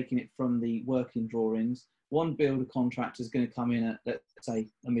just taking it from the working drawings, one builder contractor is going to come in at, let's say,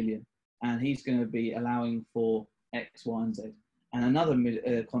 $1 million, and he's going to be allowing for X, Y, and Z. And another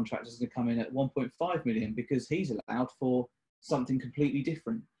contractor is going to come in at 1.5 million because he's allowed for something completely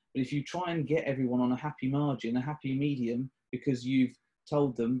different. But if you try and get everyone on a happy margin, a happy medium, because you've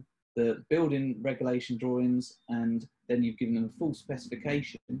told them the building regulation drawings and then you've given them a full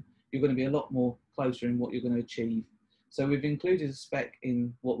specification, you're going to be a lot more closer in what you're going to achieve. So we've included a spec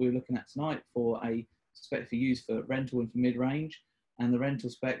in what we're looking at tonight for a spec for use for rental and for mid-range. And the rental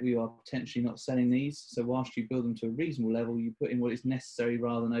spec, we are potentially not selling these. So whilst you build them to a reasonable level, you put in what is necessary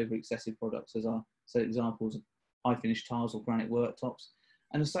rather than over excessive products, as our examples of high finished tiles or granite worktops.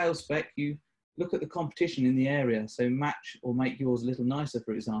 And the sales spec, you look at the competition in the area. So match or make yours a little nicer,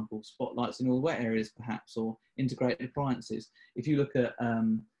 for example, spotlights in all the wet areas perhaps, or integrated appliances. If you look at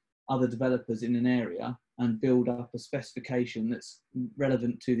other developers in an area and build up a specification that's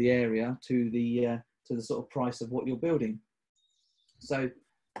relevant to the area, to the sort of price of what you're building. So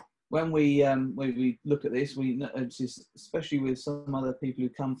when we look at this, we notice, especially with some other people who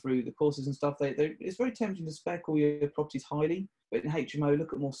come through the courses and stuff, it's very tempting to spec all your properties highly, but in HMO,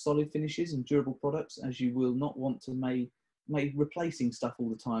 look at more solid finishes and durable products, as you will not want to make replacing stuff all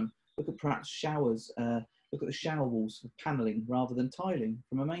the time. Look at perhaps showers, look at the shower walls for panelling rather than tiling.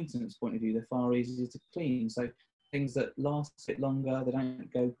 From a maintenance point of view, they're far easier to clean. So things that last a bit longer, they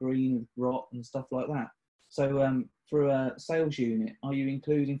don't go green and rot and stuff like that. So for a sales unit, are you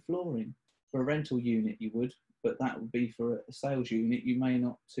including flooring? For a rental unit, you would, but that would be for a sales unit. You may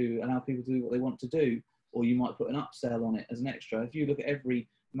not, to allow people to do what they want to do, or you might put an upsell on it as an extra. If you look at every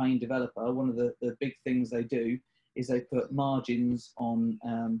main developer, one of the big things they do is they put margins on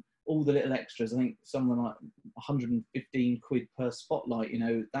all the little extras. I think something like 115 quid per spotlight, you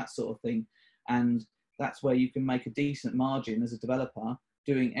know, that sort of thing. And that's where you can make a decent margin as a developer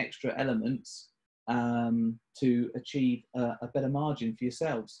doing extra elements to achieve a better margin for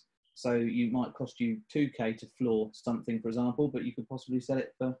yourselves. So you might cost you 2k to floor something, for example, but you could possibly sell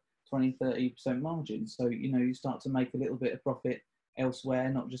it for 20-30% margin. So, you know, you start to make a little bit of profit elsewhere,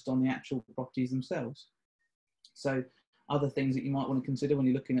 not just on the actual properties themselves. So other things that you might want to consider when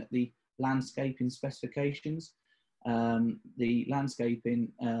you're looking at the landscaping specifications, the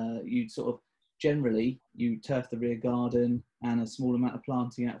landscaping, you'd sort of generally, you turf the rear garden and a small amount of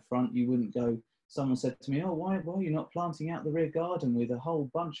planting out front. You wouldn't go, someone said to me, oh, why are you not planting out the rear garden with a whole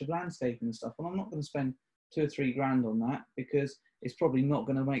bunch of landscaping and stuff? Well, I'm not going to spend 2 or 3 grand on that because it's probably not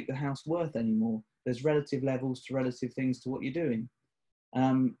going to make the house worth anymore. There's relative levels to relative things to what you're doing.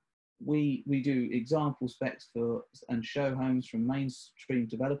 We do example specs for and show homes from mainstream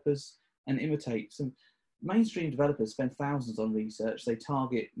developers and imitate some mainstream developers spend thousands on research. They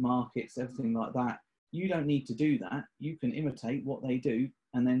target markets, everything like that. You don't need to do that. You can imitate what they do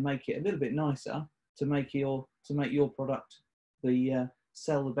and then make it a little bit nicer to make your product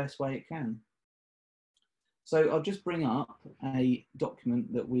sell the best way it can. So I'll just bring up a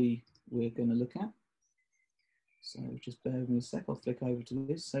document that we're going to look at. So just bear with me a sec. I'll flick over to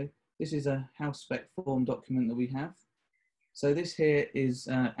this. So this is a house spec form document that we have. So this here is,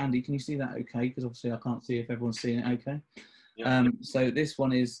 Andy, can you see that okay? Because obviously I can't see if everyone's seeing it okay. Yeah. So this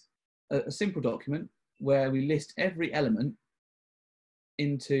one is a simple document where we list every element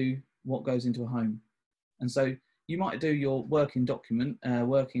into what goes into a home. And so you might do your working document,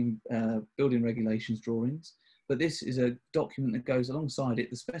 building regulations drawings, but this is a document that goes alongside it,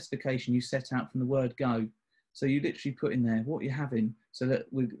 the specification you set out from the word go. So you literally put in there what you're having. So that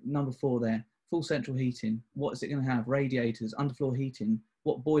with number 4 there, full central heating. What is it going to have? Radiators, underfloor heating.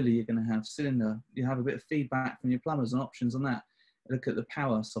 What boiler you're going to have? Cylinder. You have a bit of feedback from your plumbers and options on that. Look at the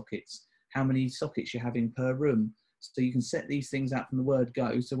power sockets. How many sockets you're having per room. So you can set these things out from the word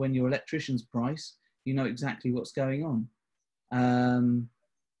go. So when your electrician's price, you know exactly what's going on.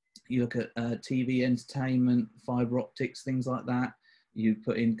 You look at TV entertainment, fibre optics, things like that. You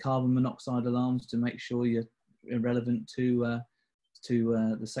put in carbon monoxide alarms to make sure you're relevant to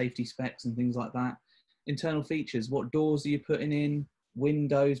the safety specs and things like that. Internal features, what doors are you putting in?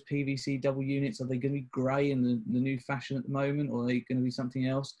 Windows, PVC double units, are they going to be grey in the new fashion at the moment, or are they going to be something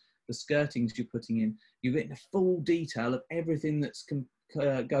else? The skirtings you're putting in, you're getting a full detail of everything that's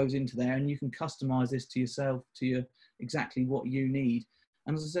goes into there, and you can customize this to yourself, to your exactly what you need.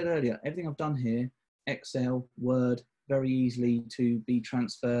 And as I said earlier, everything I've done here, Excel, Word, very easily to be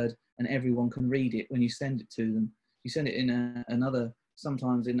transferred, and everyone can read it when you send it to them. You send it in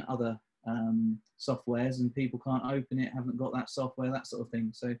sometimes in other softwares, and people can't open it, haven't got that software, that sort of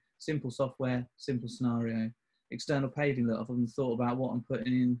thing. So simple software, simple scenario. External paving, look, I've often thought about what I'm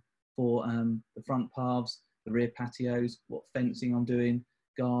putting in for the front paths, the rear patios, what fencing I'm doing,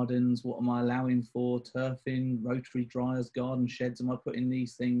 gardens, what am I allowing for, turfing, rotary dryers, garden sheds, am I putting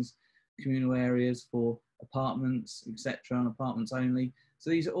these things, communal areas for apartments, etc., and apartments only. So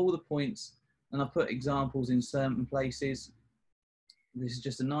these are all the points, and I put examples in certain places. This is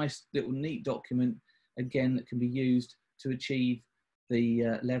just a nice little neat document, again, that can be used to achieve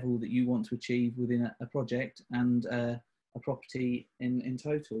the level that you want to achieve within a project and a property in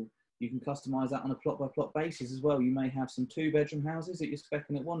total. You can customise that on a plot-by-plot basis as well. You may have some 2-bedroom houses that you're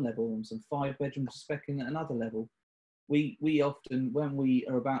speccing at one level and some 5-bedrooms speccing at another level. We often, when we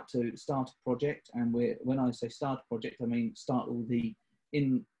are about to start a project, and when I say start a project, I mean start all the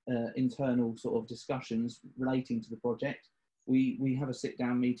internal sort of discussions relating to the project, we have a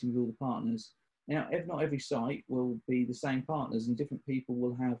sit-down meeting with all the partners. Now, not every site will be the same partners, and different people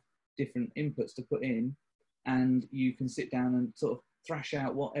will have different inputs to put in, and you can sit down and sort of thrash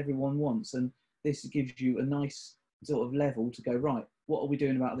out what everyone wants, and this gives you a nice sort of level to go, right, what are we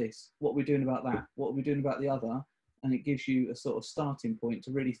doing about this? What are we doing about that? What are we doing about the other? And it gives you a sort of starting point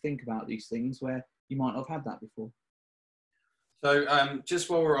to really think about these things where you might not have had that before. So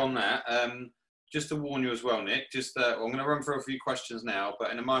just while we're on that, just to warn you as well, Nick, I'm going to run through a few questions now, but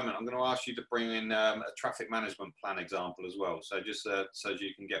in a moment I'm going to ask you to bring in a traffic management plan example as well. So just so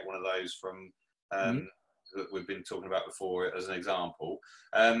you can get one of those from that we've been talking about before as an example.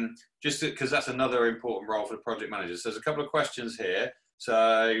 Just because that's another important role for the project manager. So there's a couple of questions here.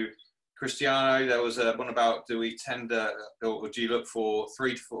 So Cristiano, there was one about, do we tender, or do you look for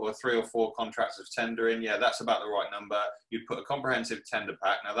 3 or 4 contracts of tendering? Yeah, that's about the right number. You'd put a comprehensive tender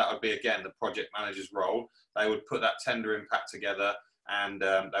pack. Now that would be, again, the project manager's role. They would put that tendering pack together, and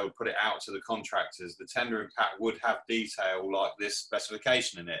they would put it out to the contractors. The tendering pack would have detail like this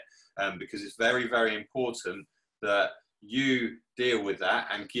specification in it, because it's very, very important that you deal with that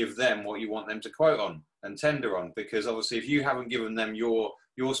and give them what you want them to quote on and tender on, because obviously if you haven't given them your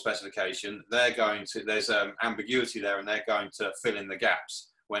specification, there's ambiguity there, and they're going to fill in the gaps.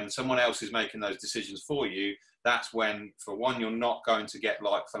 When someone else is making those decisions for you, that's when, for one, you're not going to get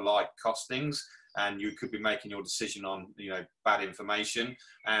like for like costings, and you could be making your decision on, you know, bad information.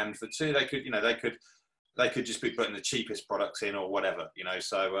 And for two, they could, you know, they could just be putting the cheapest products in or whatever, you know.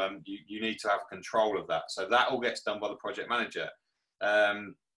 So you need to have control of that. So that all gets done by the project manager.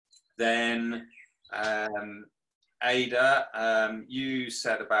 Then Ada, you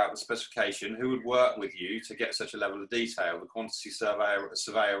said about the specification. Who would work with you to get such a level of detail? The quantity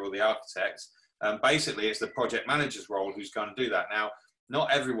surveyor or the architect? Basically, it's the project manager's role who's going to do that. Now,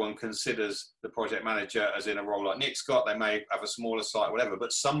 not everyone considers the project manager as in a role like Nick's got. They may have a smaller site, whatever,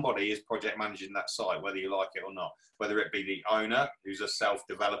 but somebody is project managing that site, whether you like it or not. Whether it be the owner, who's a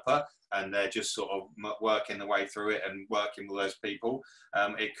self-developer, and they're just sort of working the way through it and working with those people.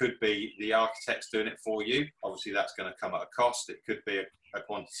 It could be the architects doing it for you. Obviously, that's going to come at a cost. It could be a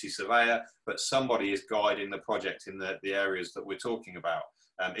quantity surveyor, but somebody is guiding the project in the areas that we're talking about,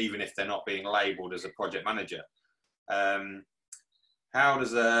 even if they're not being labelled as a project manager. How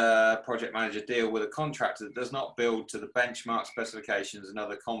does a project manager deal with a contractor that does not build to the benchmark specifications and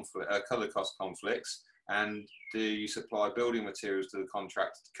other colour cost conflicts? And do you supply building materials to the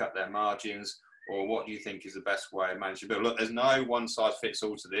contractor to cut their margins? Or what do you think is the best way of managing build? Look, there's no one size fits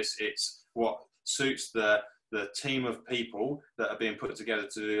all to this. It's what suits the team of people that are being put together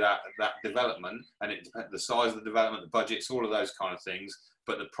to do that development. And it depends the size of the development, the budgets, all of those kind of things.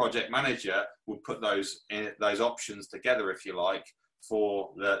 But the project manager would put those options together, if you like, for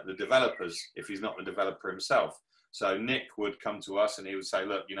the developers, if he's not the developer himself. So Nick would come to us and he would say,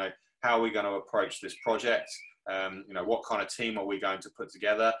 look, you know, how are we going to approach this project? You know, what kind of team are we going to put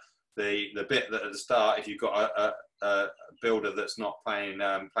together? The bit that at the start, if you've got a builder that's not playing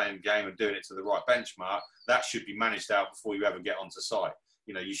the game and doing it to the right benchmark, that should be managed out before you ever get onto site.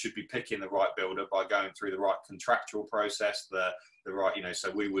 You know, you should be picking the right builder by going through the right contractual process, the right, you know,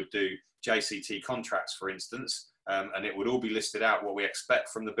 so we would do JCT contracts, for instance, and it would all be listed out what we expect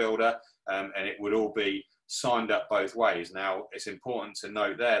from the builder, and it would all be signed up both ways. Now, it's important to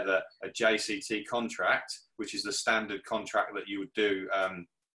note there that a JCT contract, which is the standard contract that you would do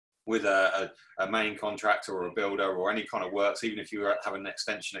with a main contractor or a builder or any kind of works, even if you have an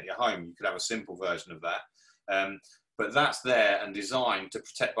extension at your home, you could have a simple version of that. But that's there and designed to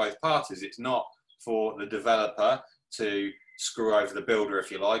protect both parties. It's not for the developer to screw over the builder,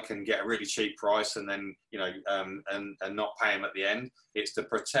 if you like, and get a really cheap price and then, you know, and not pay him at the end. It's to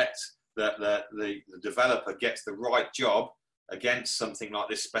protect that the developer gets the right job against something like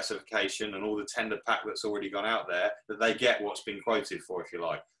this specification and all the tender pack that's already gone out there, that they get what's been quoted for, if you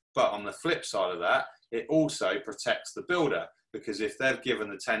like. But on the flip side of that, it also protects the builder, because if they've given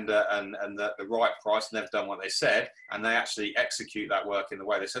the tender and the right price and they've done what they said and they actually execute that work in the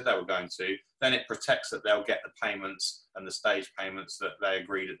way they said they were going to, then it protects that they'll get the payments and the stage payments that they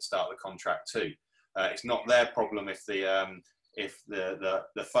agreed at the start of the contract too. It's not their problem if the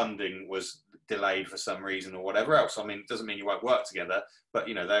funding was delayed for some reason or whatever else. I mean, it doesn't mean you won't work together, but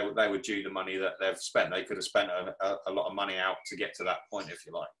you know, they were due the money that they've spent. They could have spent a lot of money out to get to that point, if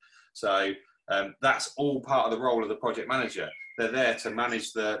you like. So that's all part of the role of the project manager. They're there to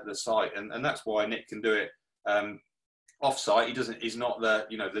manage the site, and that's why Nick can do it off-site. He's not the,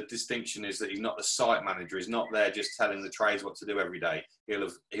 you know, the distinction is that he's not the site manager. He's not there just telling the trades what to do every day. He'll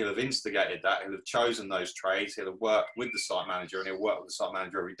have instigated that. He'll have chosen those trades. He'll have worked with the site manager, and he'll work with the site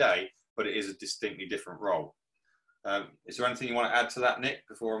manager every day. But it is a distinctly different role. Is there anything you want to add to that, Nick,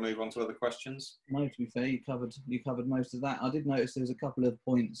 before I move on to other questions? No, to be fair, you covered most of that. I did notice there was a couple of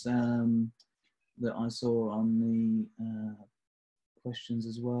points that I saw on the questions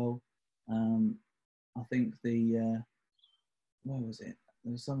as well. I think where was it?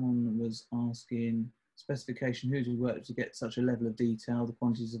 There was someone that was asking specification, who do we work to get such a level of detail, the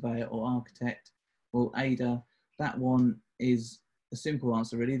quantity surveyor or architect? Well, Ada, that one is a simple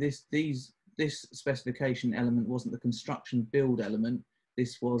answer really. This specification element wasn't the construction build element.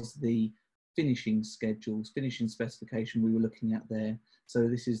 This was the finishing schedules, finishing specification we were looking at there. So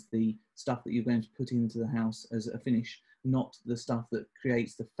this is the stuff that you're going to put into the house as a finish, not the stuff that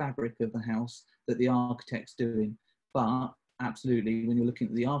creates the fabric of the house that the architect's doing. But absolutely, when you're looking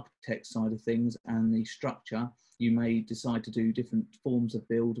at the architect side of things and the structure, you may decide to do different forms of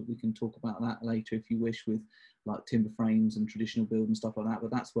build. We can talk about that later if you wish, with like timber frames and traditional build and stuff like that.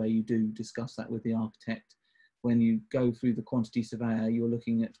 But that's where you do discuss that with the architect. When you go through the quantity surveyor, you're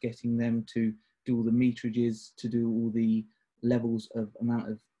looking at getting them to do all the meterages, to do all the levels of amount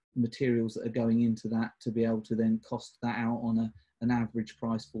of materials that are going into that, to be able to then cost that out on an average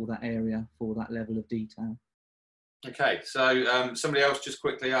price for that area, for that level of detail. Okay, so somebody else just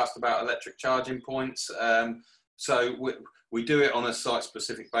quickly asked about electric charging points. So we do it on a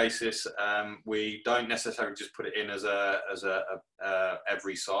site-specific basis. We don't necessarily just put it in as a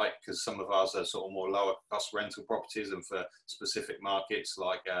every site, because some of ours are sort of more lower cost rental properties, and for specific markets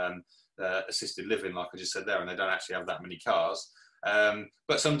like assisted living, like I just said there, and they don't actually have that many cars.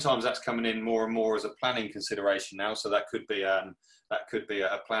 But sometimes that's coming in more and more as a planning consideration now. So that could be a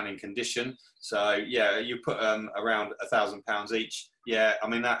planning condition. So yeah, you put around £1,000 each. Yeah, I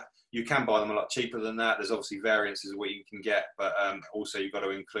mean that. You can buy them a lot cheaper than that. There's obviously variances of what you can get, but also you've got to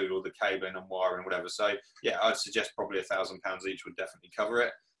include all the cabling and wiring and whatever. So yeah, I'd suggest probably £1,000 each would definitely cover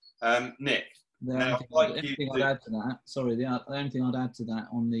it. Nick, The only thing I'd add to that, sorry, the only thing I'd add to that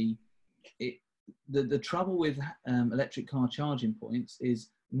on the trouble with electric car charging points is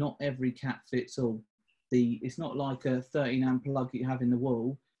not every cat fits all. It's not like a 13 amp plug that you have in the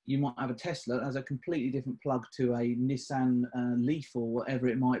wall. You might have a Tesla that has a completely different plug to a Nissan Leaf or whatever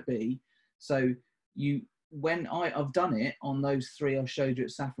it might be. So when I've done it on those three I showed you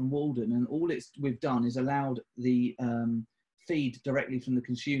at Saffron Walden, and all we've done is allowed the feed directly from the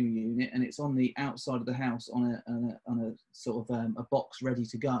consumer unit, and it's on the outside of the house on a sort of a box ready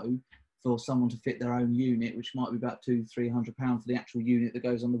to go for someone to fit their own unit, which might be about £200-300 for the actual unit that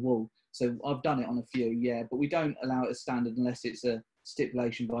goes on the wall. So I've done it on a few, yeah, but we don't allow it as standard unless it's a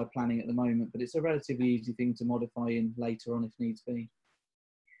stipulation by planning at the moment, but it's a relatively easy thing to modify in later on if needs be.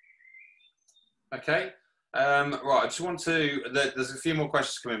 Okay. Right, I just want to, there's a few more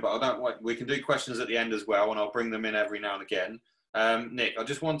questions coming, but we can do questions at the end as well, and I'll bring them in every now and again. Nick, I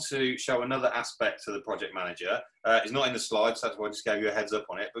just want to show another aspect to the project manager. It's not in the slides, so that's why I just gave you a heads up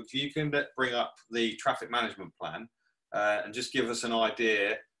on it, but if you can bring up the traffic management plan and just give us an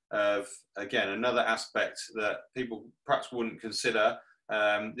idea of, again, another aspect that people perhaps wouldn't consider.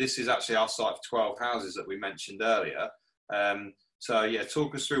 This is actually our site for 12 houses that we mentioned earlier. So yeah,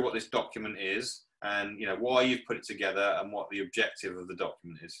 talk us through what this document is, and why you've put it together and what the objective of the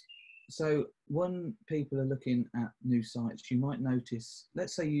document is. So when people are looking at new sites, you might notice,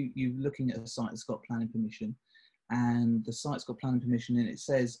 let's say you're looking at a site that's got planning permission, and the site's got planning permission, and it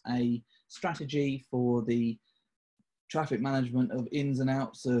says a strategy for the traffic management of ins and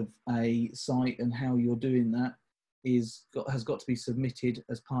outs of a site and how you're doing that has got to be submitted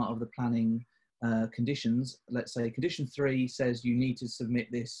as part of the planning conditions. Let's say condition 3 says you need to submit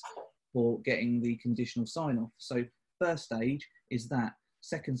this for getting the conditional sign-off. So first stage is that.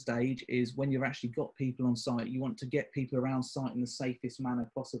 Second stage is when you've actually got people on site, you want to get people around site in the safest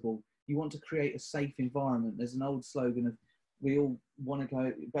manner possible. You want to create a safe environment. There's an old slogan of, we all want to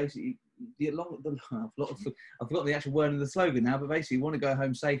go, basically, I've forgotten the actual word of the slogan now, but basically you want to go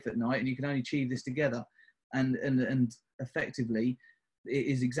home safe at night, and you can only achieve this together. And effectively, it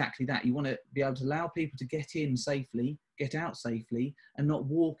is exactly that. You want to be able to allow people to get in safely, get out safely, and not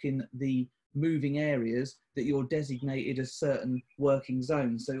walk in the moving areas that you're designated as certain working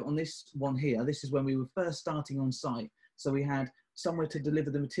zones. So on this one here, this is when we were first starting on site. So we had somewhere to deliver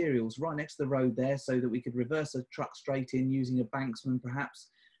the materials right next to the road there, so that we could reverse a truck straight in using a banksman perhaps.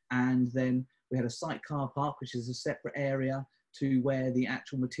 And then we had a site car park, which is a separate area to where the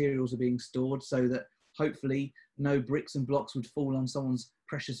actual materials are being stored, so that hopefully no bricks and blocks would fall on someone's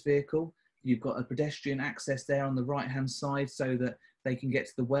precious vehicle. You've got a pedestrian access there on the right-hand side, so that they can get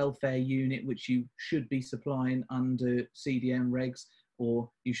to the welfare unit, which you should be supplying under CDM regs, or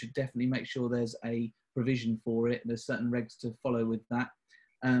you should definitely make sure there's a provision for it. There's certain regs to follow with that.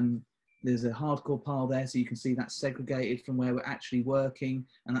 There's a hardcore pile there, so you can see that's segregated from where we're actually working,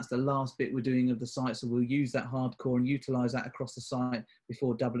 and that's the last bit we're doing of the site. So we'll use that hardcore and utilise that across the site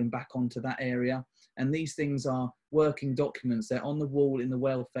before doubling back onto that area. And these things are working documents. They're on the wall in the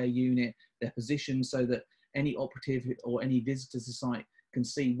welfare unit. They're positioned so that any operative or any visitor to site can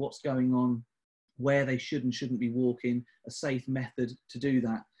see what's going on, where they should and shouldn't be walking, a safe method to do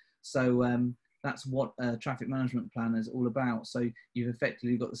that. So that's what a traffic management plan is all about. So you've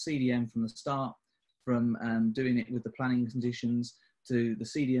effectively got the CDM from the start, from doing it with the planning conditions, to the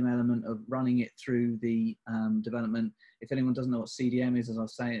CDM element of running it through the development. If anyone doesn't know what CDM is, as I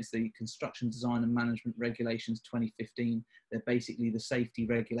was saying, it's the Construction Design and Management Regulations 2015. They're basically the safety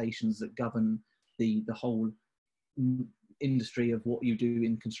regulations that govern the whole industry of what you do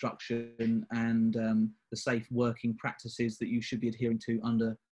in construction, and the safe working practices that you should be adhering to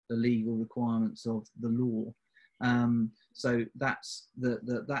under the legal requirements of the law. So that's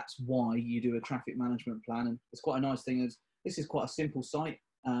that's why you do a traffic management plan. And it's quite a nice thing, is this is quite a simple site.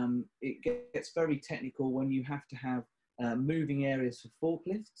 It gets very technical when you have to have moving areas for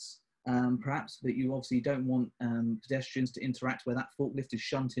forklifts, perhaps, but you obviously don't want pedestrians to interact where that forklift is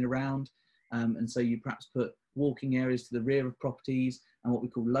shunting around. And so you perhaps put walking areas to the rear of properties and what we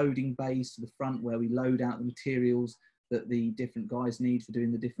call loading bays to the front, where we load out the materials that the different guys need for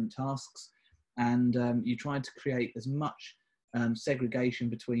doing the different tasks. And you try to create as much segregation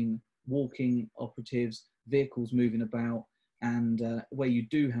between walking operatives, vehicles moving about, and where you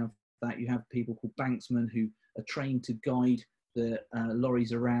do have that, you have people called banksmen who are trained to guide the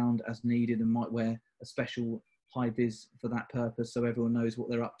lorries around as needed and might wear a special high-vis for that purpose, so everyone knows what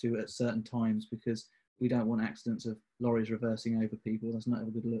they're up to at certain times, because we don't want accidents of lorries reversing over people. That's not a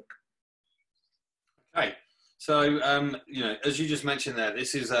good look. Okay, so you know, as you just mentioned there,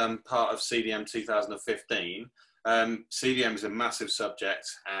 this is part of CDM 2015. CDM is a massive subject,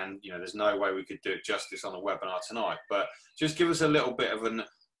 and you know, there's no way we could do it justice on a webinar tonight. But just give us a little bit of an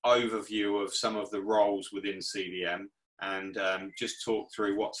overview of some of the roles within CDM, and just talk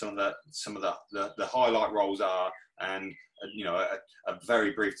through what some of the highlight roles are, and you know, a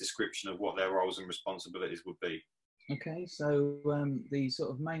very brief description of what their roles and responsibilities would be. Okay, so the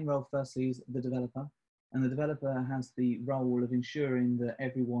sort of main role firstly is the developer, and the developer has the role of ensuring that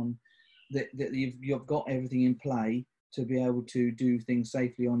everyone, that you've got everything in play to be able to do things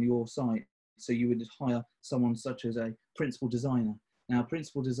safely on your site. So you would hire someone such as a principal designer. Now,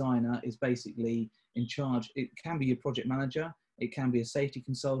 principal designer is basically in charge. It can be your project manager, it can be a safety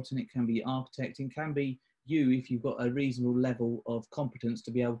consultant, it can be architect, it can be you if you've got a reasonable level of competence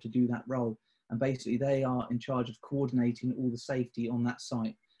to be able to do that role. And basically they are in charge of coordinating all the safety on that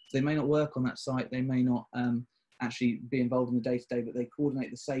site. So they may not work on that site, they may not actually be involved in the day-to-day, but they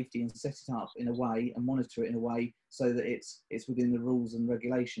coordinate the safety and set it up in a way and monitor it in a way so that it's within the rules and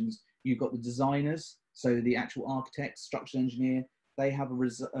regulations. You've got the designers, so the actual architect, structural engineer, they have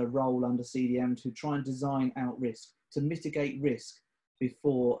a role under CDM to try and design out risk, to mitigate risk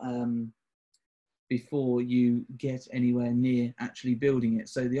before you get anywhere near actually building it.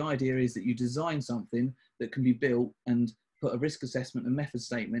 So the idea is that you design something that can be built and put a risk assessment and method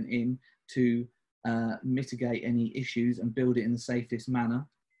statement in to mitigate any issues and build it in the safest manner.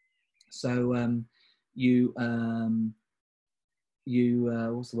 So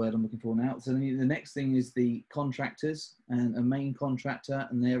what's the word I'm looking for now? So the next thing is the contractors, and a main contractor,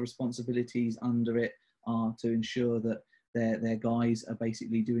 and their responsibilities under it are to ensure that their guys are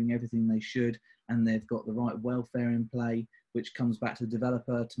basically doing everything they should, and they've got the right welfare in play, which comes back to the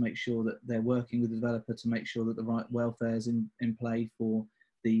developer to make sure that they're working with the developer to make sure that the right welfare is in play for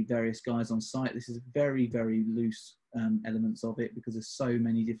the various guys on site. This is very, very loose elements of it, because there's so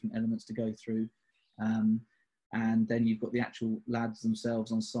many different elements to go through. And then you've got the actual lads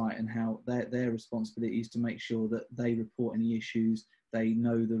themselves on site, and how their responsibility is to make sure that they report any issues, they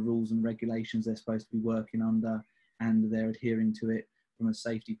know the rules and regulations they're supposed to be working under, and they're adhering to it from a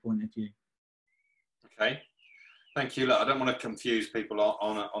safety point of view. Okay, thank you. Look, I don't want to confuse people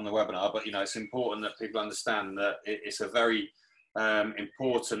on the webinar, but you know, it's important that people understand that it's a very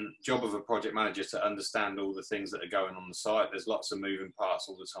important job of a project manager to understand all the things that are going on the site. There's lots of moving parts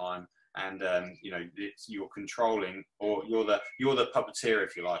all the time, and you know, you're controlling, or you're the puppeteer,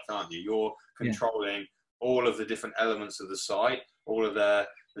 if you like, aren't you? You're controlling all of the different elements of the site, all of the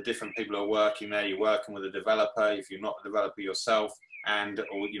different people who are working there. You're working with a developer if you're not a developer yourself,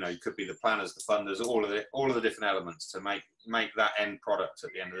 or you know, you could be the planners, the funders, all of the different elements to make that end product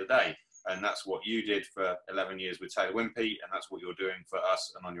at the end of the day. And that's what you did for 11 years with Taylor Wimpey, and that's what you're doing for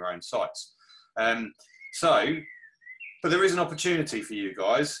us and on your own sites. But there is an opportunity for you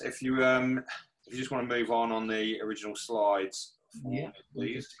guys. If you just want to move on the original slides,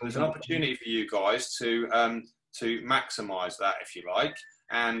 please. There's an opportunity for you guys to maximise that, if you like,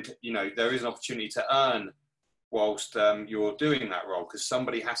 and you know, there is an opportunity to earn whilst you're doing that role, because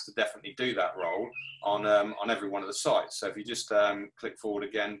somebody has to definitely do that role on every one of the sites. So if you just click forward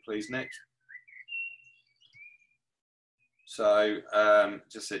again, please, Nick. So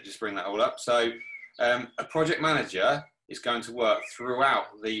just bring that all up. So a project manager is going to work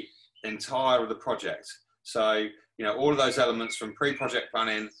throughout the entire of the project. So you know, all of those elements from pre-project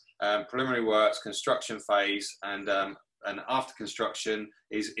planning, preliminary works, construction phase, and after construction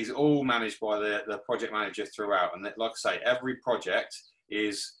is all managed by the project manager throughout. And like I say, every project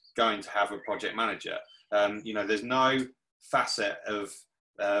is going to have a project manager. You know, there's no facet of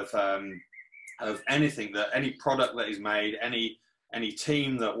anything, that any product that is made, any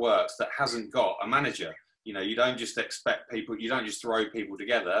team that works that hasn't got a manager. You know, you don't just expect people, you don't just throw people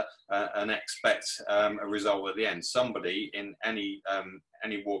together and expect a result at the end. Somebody in any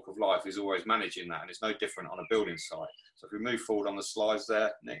walk of life is always managing that, and it's no different on a building site. So if we move forward on the slides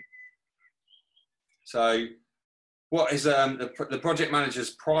there, Nick. So what is the project manager's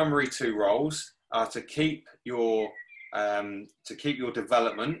primary two roles are to keep your to keep your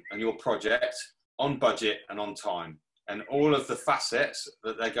development and your project on budget and on time. And all of the facets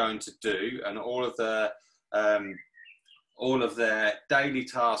that they're going to do, and all of their daily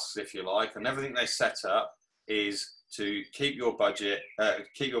tasks, if you like, and everything they set up is to keep your budget,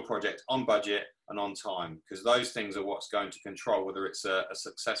 keep your project on budget and on time, because those things are what's going to control whether it's a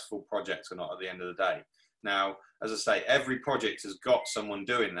successful project or not at the end of the day. Now, as I say, every project has got someone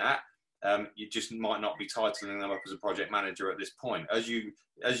doing that. You just might not be titling them up as a project manager at this point. As you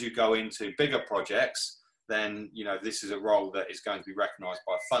go into bigger projects, then this is a role that is going to be recognised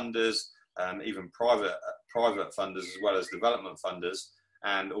by funders, even private funders as well as development funders,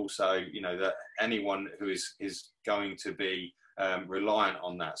 and also that anyone who is going to be reliant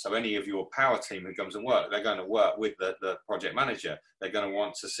on that. So any of your power team who comes and work, they're going to work with the project manager. They're going to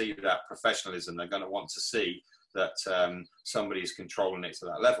want to see that professionalism. They're going to want to see that somebody is controlling it to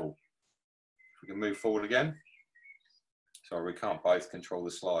that level. If we can move forward again. Sorry, we can't both control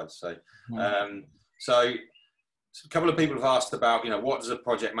the slides. So, so a couple of people have asked about, what does a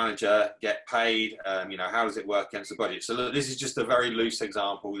project manager get paid? How does it work against the budget? So look, this is just a very loose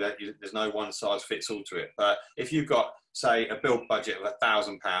example. There's no one size fits all to it. But if you've got, say, a build budget of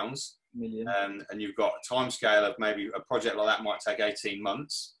 £1,000, and you've got a time scale of maybe a project like that might take 18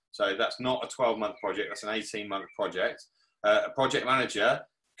 months. So that's not a 12-month project, that's an 18-month project. A project manager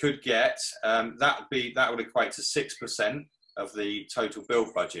could get, that would equate to 6% of the total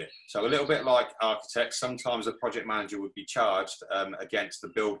build budget. So a little bit like architects, sometimes a project manager would be charged against the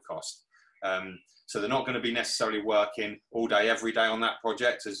build cost. So they're not going to be necessarily working all day, every day on that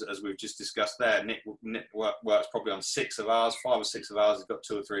project, as we've just discussed there. Nick works probably on 6 of ours, 5 or 6 of ours. He's got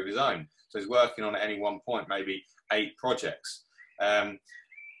 2 or 3 of his own. So he's working on at any one point, maybe 8 projects.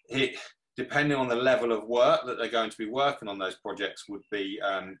 Depending on the level of work that they're going to be working on, those projects would be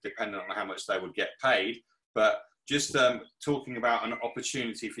dependent on how much they would get paid. But just talking about an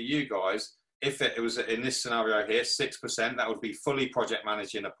opportunity for you guys, if it was in this scenario here, 6%, that would be fully project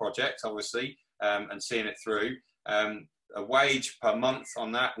managing a project, obviously, and seeing it through. A wage per month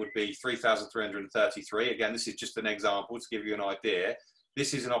on that would be 3,333. Again, this is just an example to give you an idea.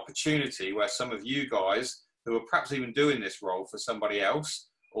 This is an opportunity where some of you guys who are perhaps even doing this role for somebody else,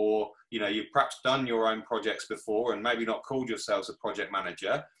 or you've perhaps done your own projects before and maybe not called yourselves a project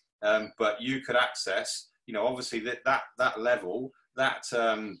manager, but you could access, obviously that level, that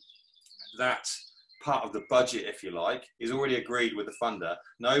part of the budget, if you like, is already agreed with the funder.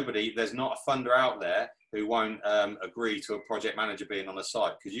 There's not a funder out there who won't agree to a project manager being on the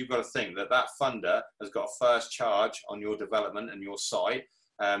site, because you've got to think that funder has got a first charge on your development and your site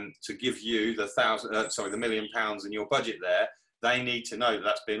to give you the £1 million in your budget there. They need to know that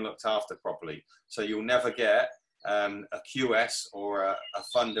that's being looked after properly. So you'll never get a QS or a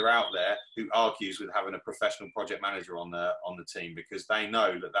funder out there who argues with having a professional project manager on the team, because they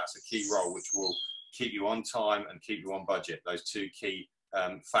know that that's a key role which will keep you on time and keep you on budget. Those 2 key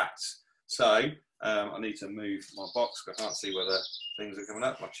facts. So I need to move my box because I can't see whether things are coming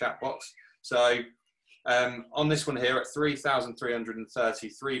up, my chat box. So on this one here at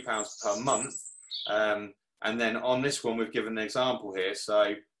 £3,333 per month, and then on this one we've given an example here.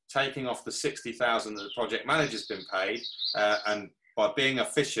 So taking off the 60,000 that the project manager's been paid, and by being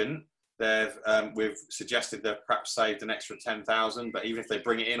efficient, we've suggested they've perhaps saved an extra 10,000. But even if they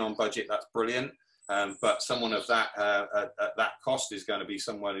bring it in on budget, that's brilliant. But someone of that cost is going to be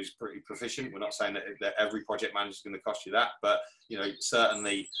someone who's pretty proficient. We're not saying that every project manager is going to cost you that, but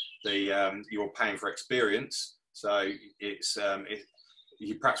certainly you're paying for experience. So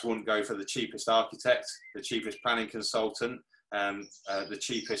you perhaps wouldn't go for the cheapest architect, the cheapest planning consultant, the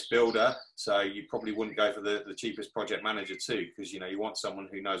cheapest builder. So you probably wouldn't go for the cheapest project manager too, because you want someone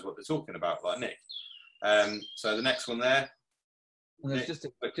who knows what they're talking about, like Nick. So the next one there. And there's just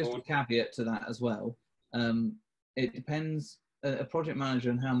a caveat to that as well. It depends, a project manager,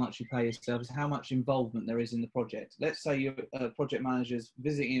 and how much you pay yourself is how much involvement there is in the project. Let's say your project manager's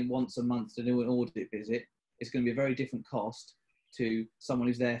visiting once a month to do an audit visit. It's going to be a very different cost to someone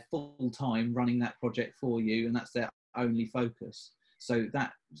who's there full time running that project for you, and that's their only focus. So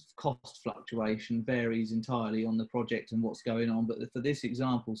that cost fluctuation varies entirely on the project and what's going on. But for this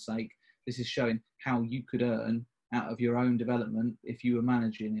example's sake, this is showing how you could earn out of your own development if you were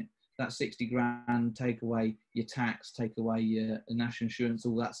managing it. That 60 grand, take away your tax, take away your national insurance,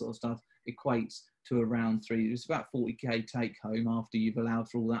 all that sort of stuff, equates to around it's about 40k take home after you've allowed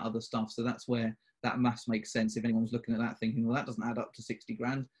for all that other stuff. So that's where that maths makes sense. If anyone's looking at that thinking, well, that doesn't add up to 60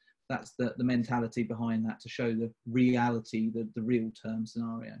 grand. That's the mentality behind that, to show the reality, the real term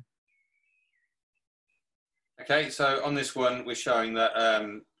scenario. Okay, so on this one, we're showing that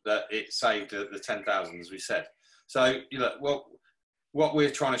that it saved the 10,000, as we said. So, you know, what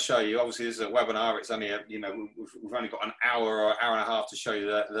we're trying to show you, obviously this is a webinar, it's only you know, we've only got an hour or hour and a half to show you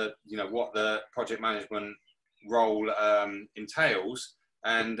you know, what the project management role entails.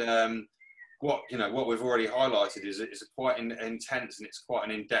 And what, you know, what we've already highlighted is it's quite intense and it's quite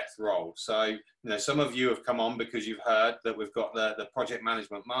an in-depth role. So, you know, some of you have come on because you've heard that we've got the project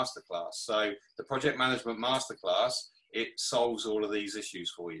management masterclass. So the project management masterclass, it solves all of these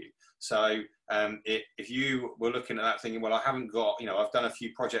issues for you. So if you were looking at that thinking, well, I haven't got, you know, I've done a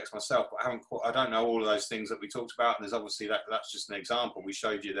few projects myself, but I don't know all of those things that we talked about. And there's obviously that's just an example. We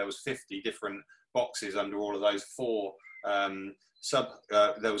showed you there was 50 different boxes under all of those four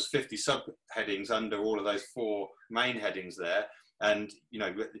there was 50 subheadings under all of those four main headings there. And, you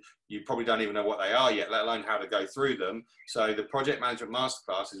know, you probably don't even know what they are yet, let alone how to go through them. So the project management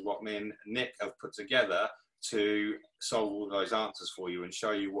masterclass is what me and Nick have put together to solve all those answers for you and show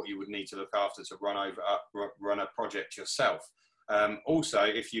you what you would need to look after to run a project yourself. Also,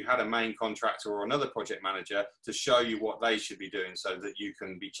 if you had a main contractor or another project manager, to show you what they should be doing so that you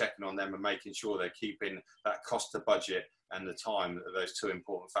can be checking on them and making sure they're keeping that cost to budget and the time, those two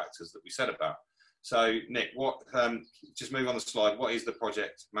important factors that we said about. So Nick, just move on the slide. What is the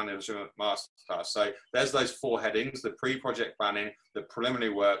project management masterclass? So there's those four headings: the pre-project planning, the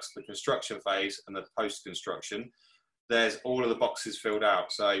preliminary works, the construction phase, and the post-construction. There's all of the boxes filled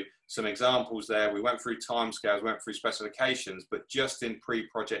out. So some examples there. We went through timescales, went through specifications, but just in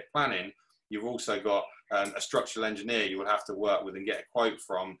pre-project planning, you've also got a structural engineer you will have to work with and get a quote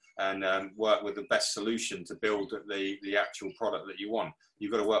from, and work with the best solution to build the actual product that you want.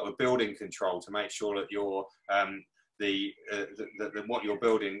 You've got to work with building control to make sure that your what you're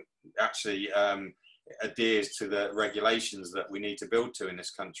building actually adheres to the regulations that we need to build to in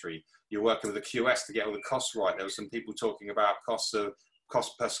this country. You're working with the QS to get all the costs right. There were some people talking about cost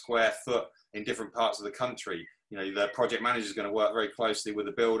per square foot in different parts of the country. You know, the project manager is going to work very closely with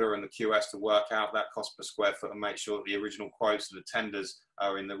the builder and the QS to work out that cost per square foot and make sure that the original quotes and the tenders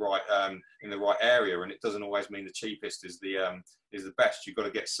are in the right area. And it doesn't always mean the cheapest is the best. You've got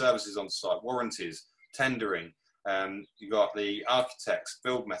to get services on site, warranties, tendering. You've got the architects,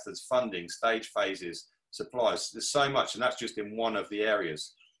 build methods, funding, stage phases, supplies. There's so much, and that's just in one of the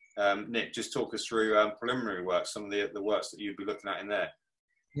areas. Nick, just talk us through preliminary work, some of the works that you'd be looking at in there.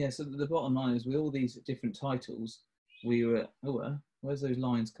 Yeah, so the bottom line is with all these different titles, we were, where's those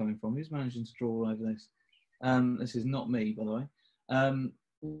lines coming from? Who's managing to draw all over this? This is not me, by the way.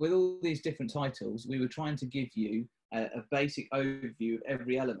 With all these different titles, we were trying to give you a basic overview of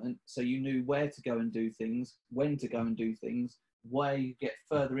every element, so you knew where to go and do things, when to go and do things, where you get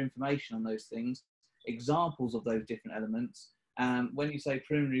further information on those things, examples of those different elements. When you say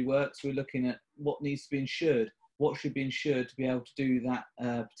preliminary works, we're looking at what needs to be insured, what should be insured to be able to do that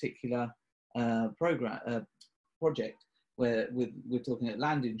particular project, where we're talking at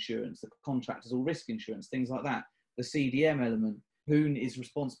land insurance, the contractors or risk insurance, things like that. The CDM element, who is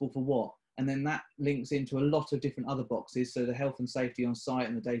responsible for what, and then that links into a lot of different other boxes. So the health and safety on site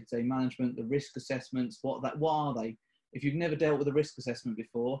and the day-to-day management, the risk assessments, what are they? If you've never dealt with a risk assessment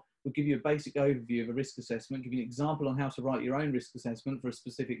before, we'll give you a basic overview of a risk assessment, give you an example on how to write your own risk assessment for a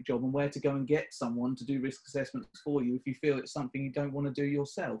specific job and where to go and get someone to do risk assessments for you if you feel it's something you don't want to do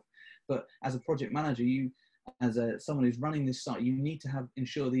yourself. But as a project manager, as someone who's running this site, you need to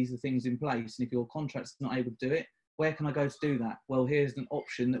ensure these are things in place. And if your contractor's not able to do it, where can I go to do that? Well, here's an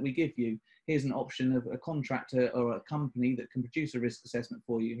option that we give you. Here's an option of a contractor or a company that can produce a risk assessment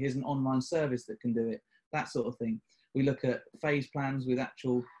for you. Here's an online service that can do it, that sort of thing. We look at phase plans with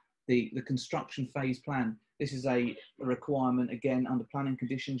the construction phase plan. This is a requirement, again, under planning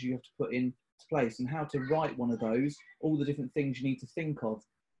conditions you have to put into place, and how to write one of those, all the different things you need to think of,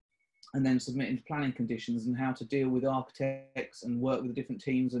 and then submit into planning conditions, and how to deal with architects and work with the different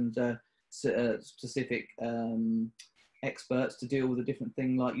teams and specific experts to deal with a different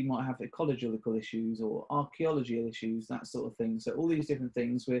thing, like you might have ecological issues or archaeology issues, that sort of thing. So all these different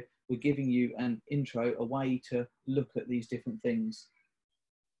things, we're giving you an intro, a way to look at these different things.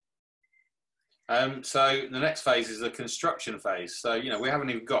 So the next phase is the construction phase. So, you know, we haven't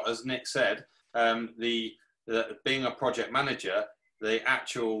even got, as Nick said, being a project manager, the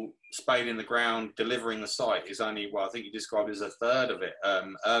actual spade in the ground, delivering the site is only, well, I think you described it as a third of it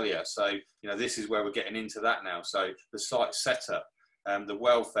earlier. So, you know, this is where we're getting into that now. So the site setup, the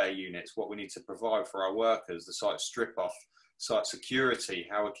welfare units, what we need to provide for our workers, the site strip off, site security,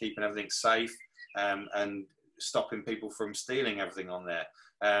 how we're keeping everything safe and stopping people from stealing everything on there.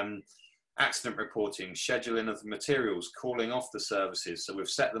 Accident reporting, scheduling of the materials, calling off the services. So we've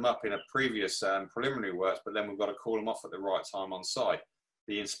set them up in a previous preliminary works, but then we've got to call them off at the right time on site.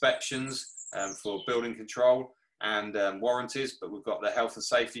 The inspections for building control, and warranties, but we've got the health and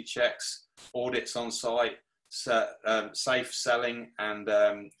safety checks, audits on site, safe selling, and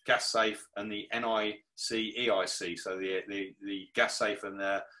gas safe, and the NIC EIC, so the gas safe and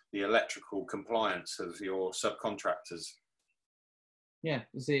the electrical compliance of your subcontractors. Yeah,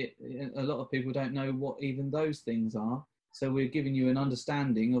 see, a lot of people don't know what even those things are. So we're giving you an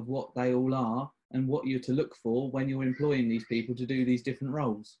understanding of what they all are and what you're to look for when you're employing these people to do these different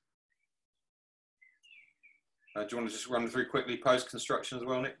roles. Do you want to just run through quickly post-construction as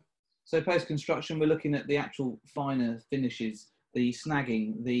well, Nick? So post-construction, we're looking at the actual finer finishes, the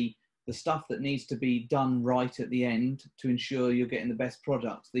snagging, the stuff that needs to be done right at the end to ensure you're getting the best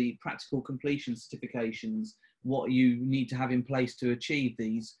product, the practical completion certifications, what you need to have in place to achieve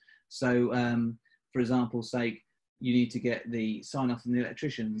these. So, for example's sake, you need to get the sign-off from the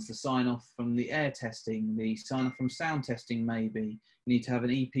electricians, the sign-off from the air testing, the sign-off from sound testing maybe. You need to have an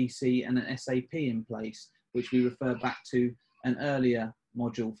EPC and an SAP in place, which we refer back to an earlier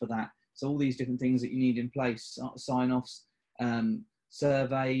module for that. So all these different things that you need in place, sign-offs,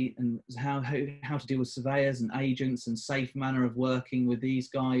 survey, and how to deal with surveyors and agents, and safe manner of working with these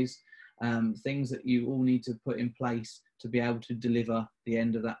guys, things that you all need to put in place to be able to deliver the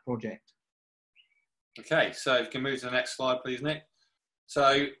end of that project. Okay, so if you can move to the next slide, please, Nick.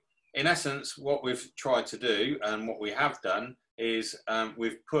 So in essence, what we've tried to do and what we have done is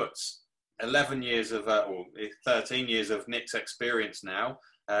we've put 11 years of, or 13 years of Nick's experience now,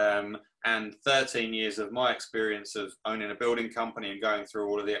 and 13 years of my experience of owning a building company and going through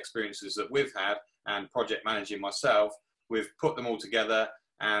all of the experiences that we've had and project managing myself. We've put them all together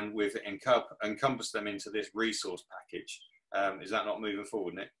and we've encompassed them into this resource package. Is that not moving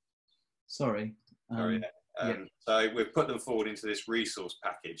forward, Nick? Sorry. Yeah. So we've put them forward into this resource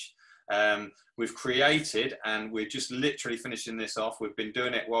package. We've created, and we're just literally finishing this off. We've been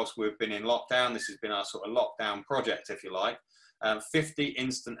doing it whilst we've been in lockdown. This has been our sort of lockdown project, if you like. 50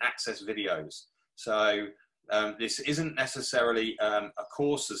 instant access videos. So this isn't necessarily a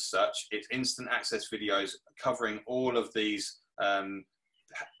course as such. It's instant access videos covering all of these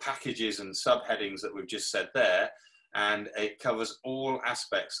packages and subheadings that we've just said there. And it covers all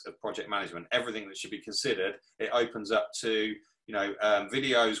aspects of project management, everything that should be considered. It opens up to, you know,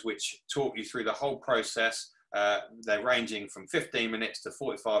 videos which talk you through the whole process. They're ranging from 15 minutes to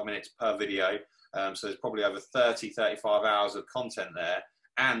 45 minutes per video. So there's probably over 30, 35 hours of content there,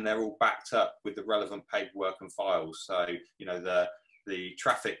 and they're all backed up with the relevant paperwork and files. So, you know, the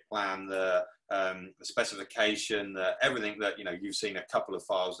traffic plan, the specification, everything that, you know, you've seen a couple of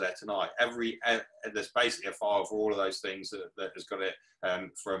files there tonight. There's basically a file for all of those things that has got it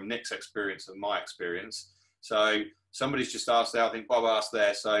from Nick's experience and my experience. So somebody's just asked there, I think Bob asked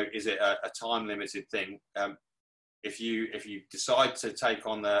there, so is it a time limited thing? If you decide to take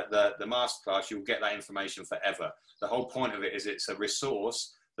on the masterclass, you'll get that information forever. The whole point of it is it's a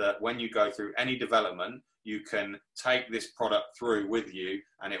resource that when you go through any development, you can take this product through with you,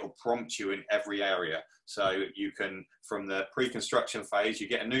 and it will prompt you in every area. So you can, from the pre-construction phase, you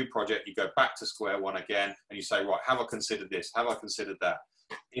get a new project, you go back to square one again, and you say, right, have I considered this? Have I considered that?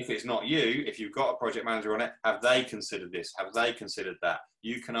 If it's not you, if you've got a project manager on it, have they considered this? Have they considered that?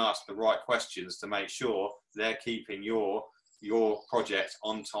 You can ask the right questions to make sure they're keeping your project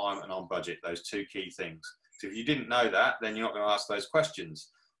on time and on budget, those two key things. So if you didn't know that, then you're not going to ask those questions.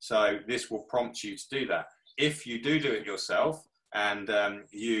 So this will prompt you to do that. If you do it yourself and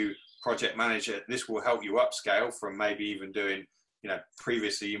you project manage it, this will help you upscale from maybe even doing, you know,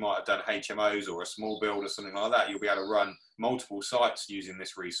 previously you might have done HMOs or a small build or something like that. You'll be able to run multiple sites using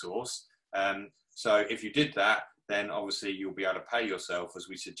this resource. So if you did that, then obviously you'll be able to pay yourself, as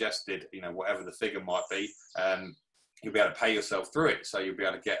we suggested, you know, whatever the figure might be, you'll be able to pay yourself through it. So you'll be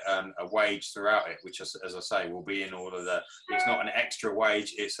able to get a wage throughout it, which, as I say, will be in all of the, it's not an extra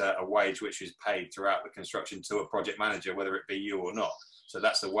wage, it's a wage which is paid throughout the construction to a project manager, whether it be you or not. So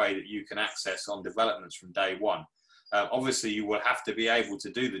that's the way that you can access on developments from day one. Obviously, you will have to be able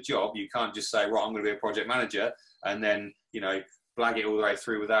to do the job. You can't just say, right, I'm going to be a project manager, and then, you know, blag it all the way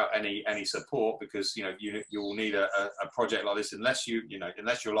through without any support, because, you know, you will need a project like this unless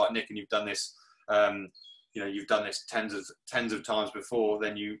unless you're like Nick and you've done this, you know, you've done this tens of times before,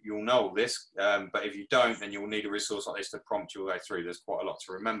 then you'll know all this. But if you don't, then you'll need a resource like this to prompt you all the way through. There's quite a lot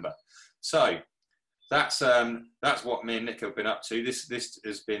to remember. So that's what me and Nick have been up to. This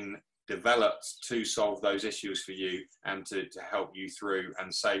has been developed to solve those issues for you and to help you through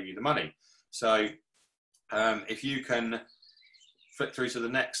and save you the money. So if you can flick through to the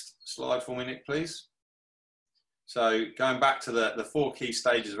next slide for me, Nick, please. So going back to the 4 key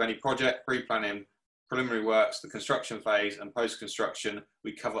stages of any project: pre-planning, preliminary works, the construction phase, and post-construction.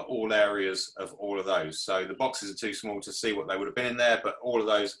 We cover all areas of all of those. So the boxes are too small to see what they would have been in there, but all of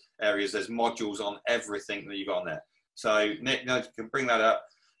those areas, there's modules on everything that you've got on there. So Nick, you can bring that up.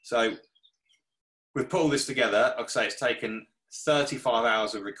 So we've put all this together. Like I say, it's taken 35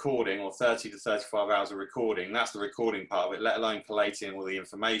 hours of recording, or 30 to 35 hours of recording. That's the recording part of it, let alone collating all the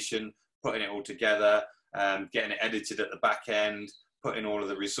information, putting it all together, getting it edited at the back end, putting all of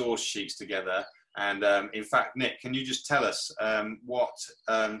the resource sheets together. And in fact, Nick, can you just tell us what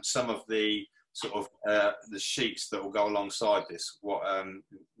some of the sort of the sheets that will go alongside this,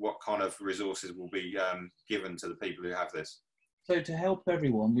 what kind of resources will be given to the people who have this? So to help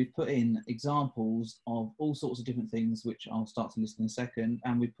everyone, we've put in examples of all sorts of different things, which I'll start to list in a second,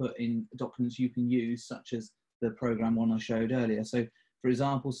 and we've put in documents you can use, such as the program one I showed earlier. So for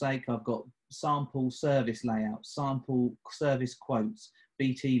example's sake, I've got sample service layouts, sample service quotes,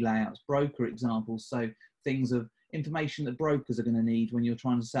 BT layouts, broker examples, so things of information that brokers are going to need when you're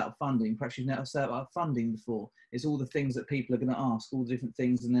trying to set up funding. Perhaps you've never set up funding before. It's all the things that people are going to ask, all the different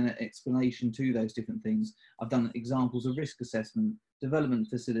things, and then an explanation to those different things. I've done examples of risk assessment, development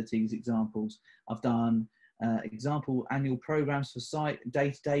facilities examples. I've done example annual programs for site,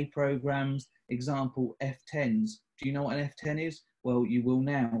 day-to-day programs, example F10s. Do you know what an F10 is? Well, you will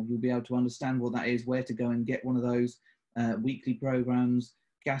now. You'll be able to understand what that is, where to go and get one of those, weekly programs,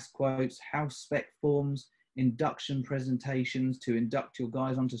 gas quotes, house spec forms, induction presentations to induct your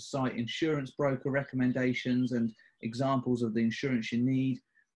guys onto site, insurance broker recommendations and examples of the insurance you need.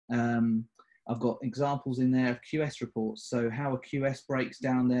 I've got examples in there of QS reports, so how a QS breaks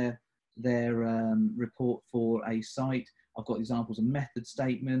down their report for a site. I've got examples of method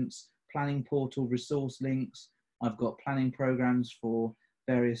statements, planning portal resource links. I've got planning programs for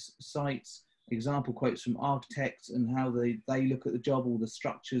various sites, example quotes from architects and how they look at the job, all the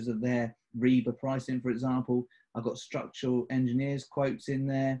structures of their REBA pricing, for example. I've got structural engineers quotes in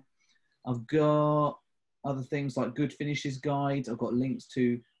there. I've got other things like good finishes guides. I've got links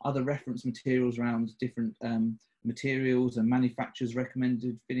to other reference materials around different materials and manufacturers'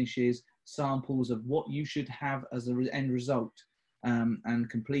 recommended finishes, samples of what you should have as an end result, and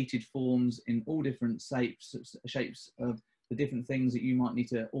completed forms in all different shapes of the different things that you might need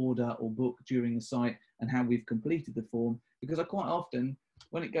to order or book during the site, and how we've completed the form. Because I quite often,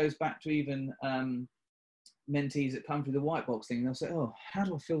 when it goes back to even mentees that come through the white box thing, they'll say, oh, how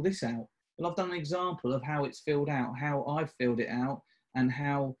do I fill this out? Well, I've done an example of how it's filled out, how I've filled it out, and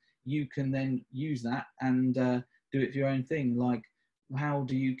how you can then use that and do it for your own thing. Like, how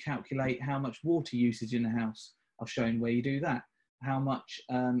do you calculate how much water usage in the house? I've shown where you do that. How much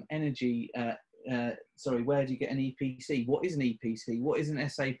energy, where do you get an EPC? What is an EPC? What is an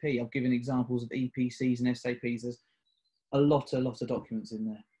SAP? I've given examples of EPCs and SAPs. There's a lot of documents in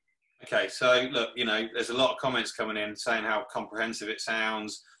there. Okay, so look, you know, there's a lot of comments coming in saying how comprehensive it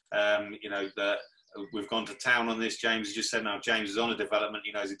sounds. You know, that we've gone to town on this. James has just said now James is on a development.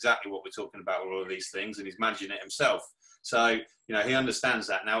 He knows exactly what we're talking about with all of these things, and he's managing it himself. So, you know, he understands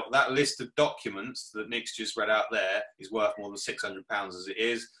that. Now, that list of documents that Nick's just read out there is worth more than £600 as it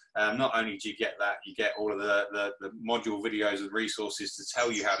is. Not only do you get that, you get all of the module videos and resources to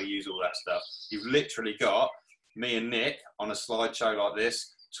tell you how to use all that stuff. You've literally got me and Nick on a slideshow like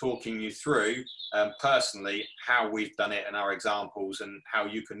this, talking you through personally how we've done it and our examples, and how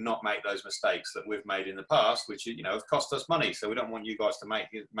you can not make those mistakes that we've made in the past, which, you know, have cost us money. So we don't want you guys to make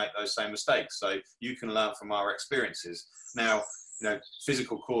those same mistakes. So you can learn from our experiences. Now, you know,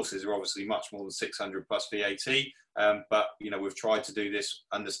 physical courses are obviously much more than 600 plus VAT. But, you know, we've tried to do this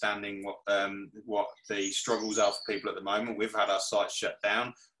understanding what the struggles are for people at the moment. We've had our sites shut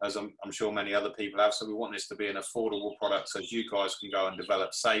down, as I'm sure many other people have. So we want this to be an affordable product so you guys can go and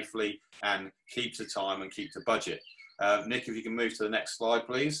develop safely and keep to time and keep to budget. Nick, if you can move to the next slide,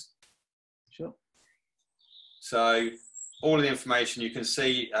 please. Sure. So all of the information you can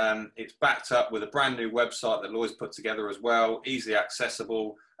see, it's backed up with a brand new website that Lloyd's put together as well, easily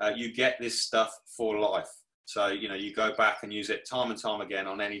accessible. You get this stuff for life. So, you know, you go back and use it time and time again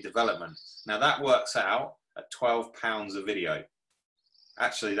on any development. Now that works out at £12 a video.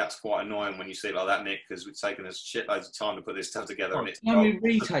 Actually, that's quite annoying when you see it like that, Nick, because it's taken us shitloads of time to put this stuff together. And it's how many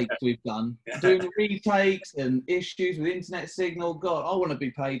retakes we've done? Doing the retakes and issues with internet signal. God, I want to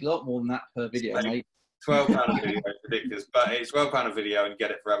be paid a lot more than that per video, mate. £12 a video is ridiculous, but it's £12 a video and get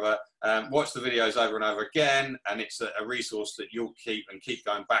it forever. Watch the videos over and over again, and it's a resource that you'll keep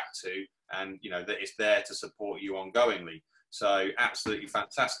going back to, and you know that it's there to support you ongoingly. So absolutely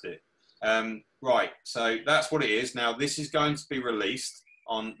fantastic. Right, so that's what it is. Now this is going to be released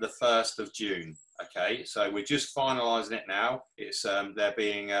on the 1st of June. Okay, so we're just finalising it now. It's they're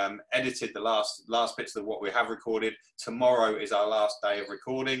being edited. The last bits of what we have recorded. Tomorrow is our last day of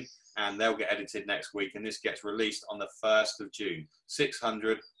recording, and they'll get edited next week. And this gets released on the 1st of June.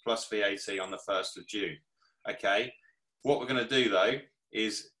 600 plus VAT on the 1st of June. Okay, what we're going to do though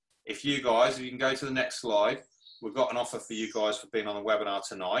is, if you can go to the next slide. We've got an offer for you guys for being on the webinar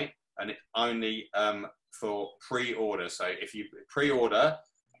tonight, and it's only for pre-order. So if you pre-order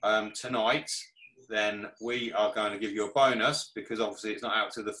tonight, then we are going to give you a bonus, because obviously it's not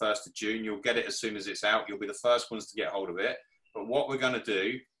out till the 1st of June. You'll get it as soon as it's out. You'll be the first ones to get hold of it. But what we're going to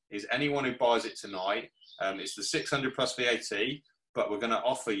do is, anyone who buys it tonight, it's the 600 plus VAT, but we're going to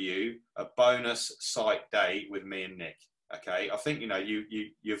offer you a bonus site day with me and Nick. Okay, I think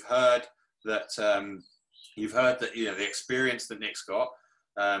you've heard that the experience that Nick's got.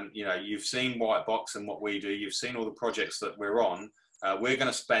 You've seen White Box and what we do. You've seen all the projects that we're on. We're going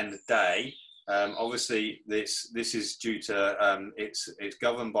to spend a day. Obviously, this is due to it's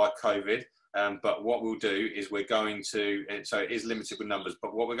governed by COVID. But what we'll do is we're going to. So it is limited with numbers.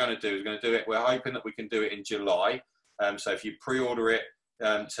 But what we're going to do is We're hoping that we can do it in July. So if you pre-order it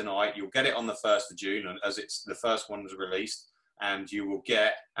tonight, you'll get it on the 1st of June, as it's the first one was released. And you will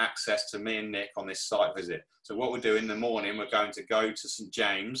get access to me and Nick on this site visit. So what we'll do in the morning, we're going to go to St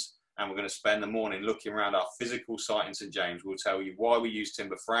James, and we're going to spend the morning looking around our physical site in St James. We'll tell you why we use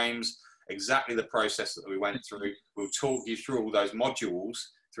timber frames, exactly the process that we went through. We'll talk you through all those modules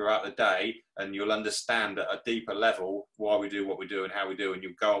throughout the day, and you'll understand at a deeper level why we do what we do and how we do, and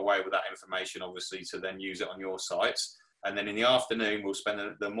you'll go away with that information, obviously, to then use it on your sites. And then in the afternoon, we'll spend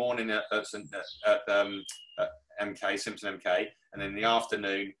the morning at MK, Simpson MK, and in the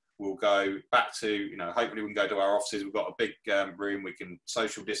afternoon we'll go back to, hopefully we can go to our offices. We've got a big room, we can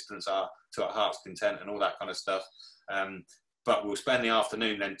social distance to our heart's content and all that kind of stuff. But we'll spend the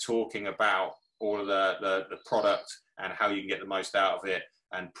afternoon then talking about all of the product and how you can get the most out of it,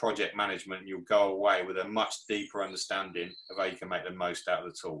 and project management. You'll go away with a much deeper understanding of how you can make the most out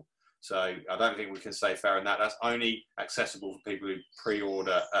of the tool. So I don't think we can say fairer than that. That's only accessible for people who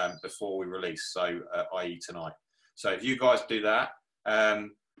pre-order before we release, so i.e. tonight. So if you guys do that,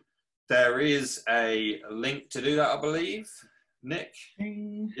 there is a link to do that, I believe, Nick.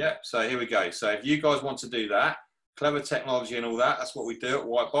 Yeah, so here we go. So if you guys want to do that, clever technology and all that, that's what we do at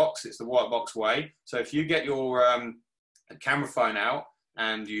White Box. It's the White Box way. So if you get your camera phone out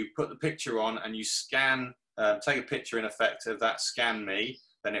and you put the picture on and you scan, take a picture in effect of that Scan Me,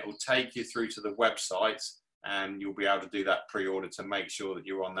 then it will take you through to the website, and you'll be able to do that pre-order to make sure that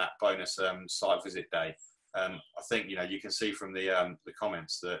you're on that bonus site visit day. I think you can see from the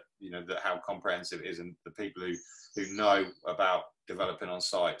comments that that how comprehensive it is, and the people who know about developing on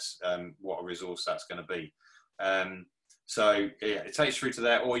sites, what a resource that's going to be. So yeah, it takes you through to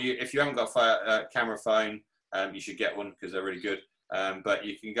there. Or if you haven't got a camera phone, you should get one, because they're really good. But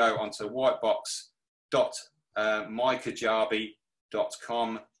you can go onto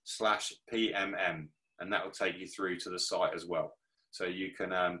whitebox.mykajabi.com/PMM, and that will take you through to the site as well. So you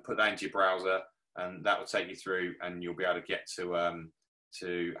can put that into your browser, and that will take you through, and you'll be able to get to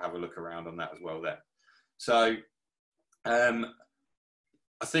have a look around on that as well there. So I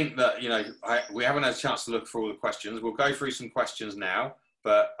think that we haven't had a chance to look for all the questions. We'll go through some questions now,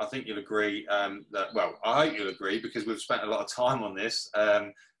 but I think you'll agree that, well, I hope you'll agree, because we've spent a lot of time on this,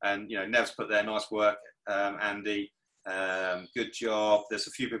 and Nev's put there, nice work, Andy. Good job. There's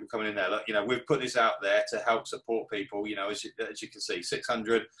a few people coming in there. Look, we've put this out there to help support people. As you can see,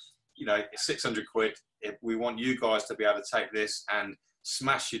 600. It's 600 quid. If we want you guys to be able to take this and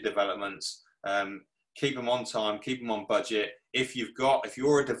smash your developments, keep them on time, keep them on budget. If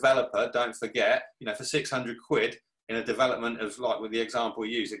you're a developer, don't forget, for 600 quid in a development of, like with the example we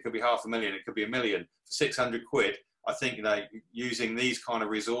use, it could be 500,000, it could be 1 million. For 600 quid, I think, using these kind of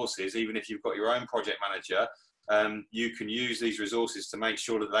resources, even if you've got your own project manager, you can use these resources to make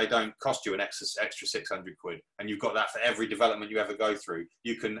sure that they don't cost you an extra 600 quid. And you've got that for every development you ever go through.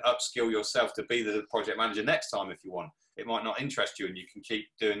 You can upskill yourself to be the project manager next time if you want. It might not interest you, and you can keep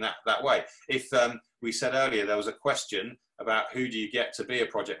doing that way. If we said earlier, there was a question about who do you get to be a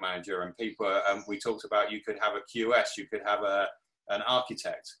project manager, and people, we talked about, you could have a QS, you could have an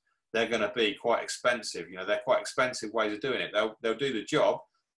architect. They're going to be quite expensive. They're quite expensive ways of doing it. They'll do the job,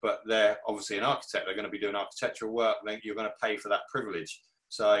 but they're obviously an architect. They're going to be doing architectural work. Then you're going to pay for that privilege.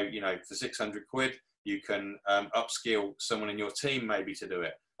 So, for 600 quid, you can upskill someone in your team maybe to do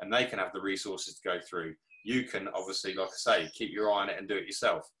it, and they can have the resources to go through. You can obviously, like I say, keep your eye on it and do it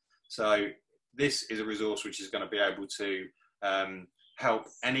yourself. So this is a resource which is going to be able to help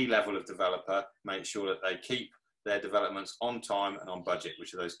any level of developer make sure that they keep their developments on time and on budget,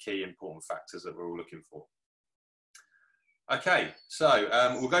 which are those key important factors that we're all looking for. Okay, so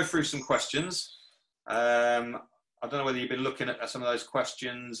we'll go through some questions. I don't know whether you've been looking at some of those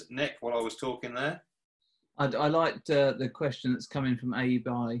questions, Nick, while I was talking there. I liked the question that's coming from Abe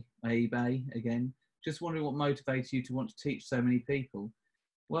again. Just wondering what motivates you to want to teach so many people.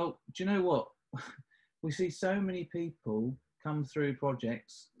 Well, do you know what? We see so many people come through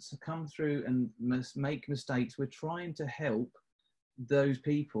projects, come through and make mistakes. We're trying to help those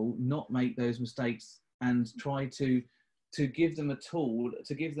people not make those mistakes and try to give them a tool,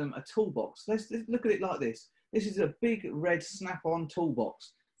 to give them a toolbox. Let's look at it like this. This is a big red snap-on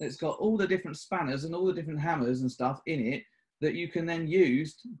toolbox that's got all the different spanners and all the different hammers and stuff in it that you can then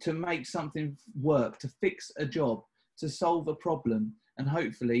use to make something work, to fix a job, to solve a problem, and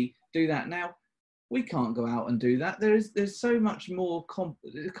hopefully do that. Now, we can't go out and do that. There's so much more,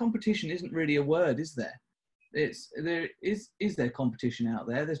 competition isn't really a word, is there? Is there competition out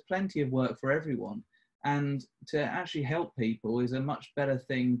there? There's plenty of work for everyone. And to actually help people is a much better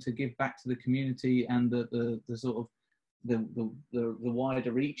thing to give back to the community and the sort of the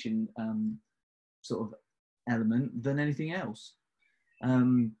wider reaching sort of element than anything else.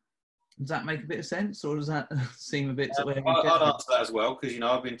 Does that make a bit of sense, or does that seem a bit? I'd answer that as well, because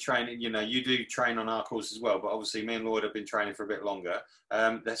I've been training. You do train on our course as well, but obviously me and Lloyd have been training for a bit longer.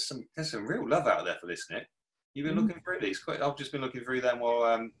 There's some real love out there for this, Nick. You've been looking through these. I've just been looking through them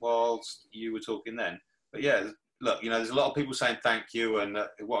whilst you were talking then. But yeah, look, there's a lot of people saying thank you and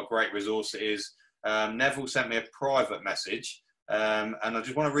what a great resource it is. Neville sent me a private message, and I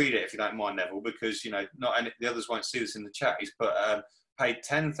just want to read it if you don't mind, Neville, because not any, the others won't see this in the chat. He's put paid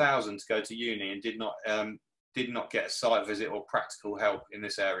 10,000 to go to uni and did not get a site visit or practical help in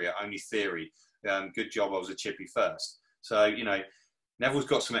this area, only theory. Good job, I was a chippy first. So Neville's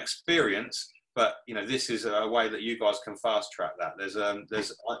got some experience. But this is a way that you guys can fast track that.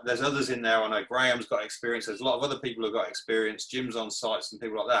 There's others in there. I know Graham's got experience. There's a lot of other people who've got experience. Jim's on sites and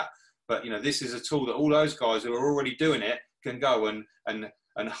people like that. But this is a tool that all those guys who are already doing it can go and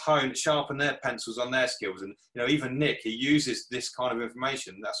sharpen their pencils on their skills. And even Nick, he uses this kind of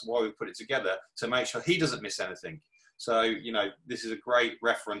information. That's why we put it together, to make sure he doesn't miss anything. So this is a great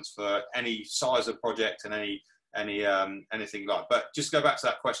reference for any size of project and anything like. But just go back to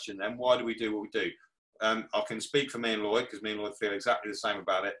that question then, why do we do what we do? I can speak for me and Lloyd, because me and Lloyd feel exactly the same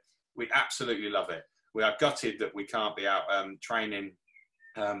about it. We absolutely love it. We are gutted that we can't be out training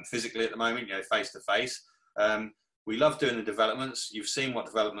physically at the moment, face to face. We love doing the developments. You've seen what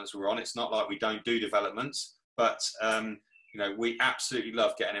developments we're on. It's not like we don't do developments, but we absolutely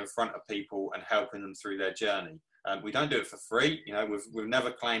love getting in front of people and helping them through their journey. We don't do it for free. We've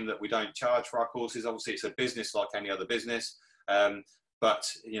never claimed that we don't charge for our courses. Obviously, it's a business like any other business.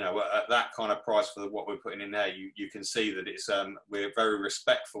 But at that kind of price for what we're putting in there, you can see that it's we're very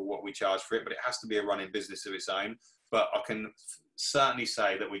respectful what we charge for it. But it has to be a running business of its own. But I can certainly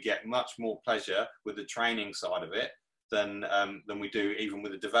say that we get much more pleasure with the training side of it than we do even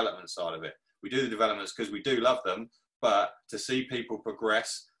with the development side of it. We do the developments because we do love them. But to see people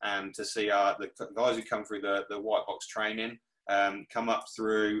progress and to see the guys who come through the white box training come up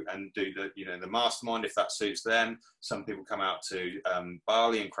through and do the mastermind if that suits them. Some people come out to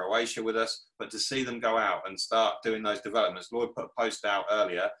Bali and Croatia with us, but to see them go out and start doing those developments. Lloyd put a post out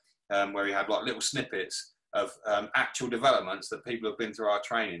earlier where he had like little snippets of actual developments that people have been through our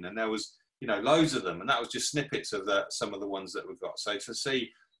training, and there was loads of them, and that was just snippets of some of the ones that we've got. So to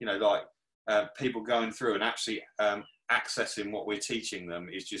see people going through and actually accessing what we're teaching them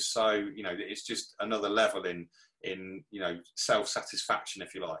is just so it's just another level in self-satisfaction,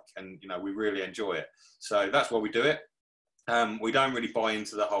 if you like, and we really enjoy it. So that's why we do it. We don't really buy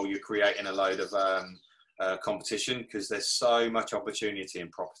into the whole you're creating a load of competition, because there's so much opportunity in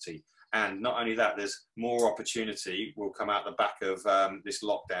property. And not only that, there's more opportunity will come out the back of this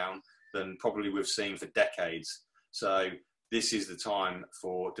lockdown than probably we've seen for decades. So this is the time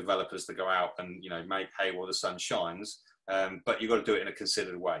for developers to go out and make hay while the sun shines. But you've got to do it in a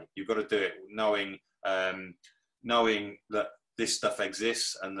considered way. You've got to do it knowing that this stuff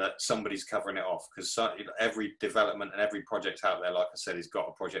exists and that somebody's covering it off. Because every development and every project out there, like I said, has got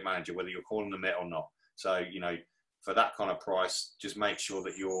a project manager, whether you're calling them it or not. So for that kind of price, just make sure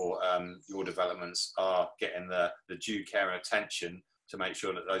that your developments are getting the due care and attention to make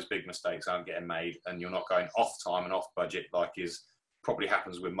sure that those big mistakes aren't getting made and you're not going off time and off budget like probably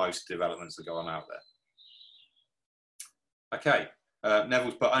happens with most developments that go on out there. Okay,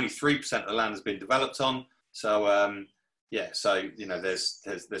 Neville's put only 3% of the land has been developed on. So yeah, so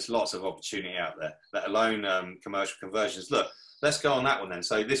there's lots of opportunity out there, let alone commercial conversions. Look, let's go on that one then.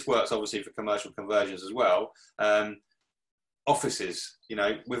 So this works obviously for commercial conversions as well. Offices,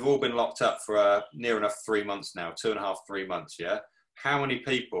 we've all been locked up for near enough 3 months now, 2.5, 3 months. Yeah, how many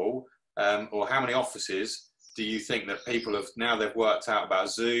people or how many offices do you think that people have, now they've worked out about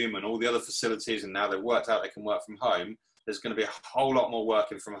Zoom and all the other facilities, and now they've worked out they can work from home? There's going to be a whole lot more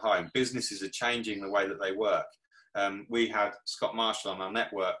working from home. Businesses are changing the way that they work. We had Scott Marshall on our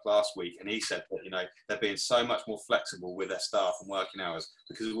network last week, and he said that they're being so much more flexible with their staff and working hours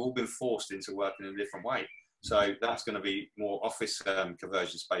because we've all been forced into working in a different way. So that's going to be more office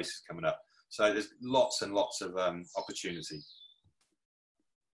conversion spaces coming up. So there's lots and lots of opportunity.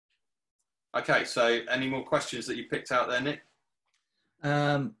 Okay, so any more questions that you picked out there, Nick?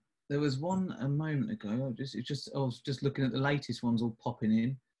 There was one a moment ago. I was just looking at the latest ones all popping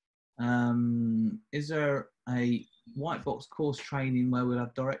in. Is there a white box course training where we'll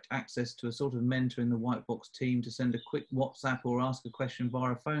have direct access to a sort of mentor in the white box team to send a quick WhatsApp or ask a question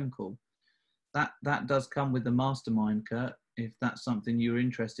via a phone call? That does come with the mastermind, Kurt. If that's something you're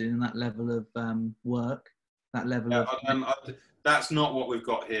interested in, that level of work, that level of. That's not what we've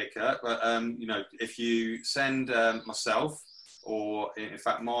got here, Kurt. But if you send myself, or in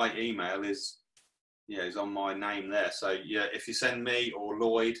fact, my email is on my name there. So yeah, if you send me or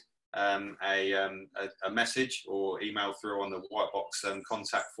Lloyd a message or email through on the white box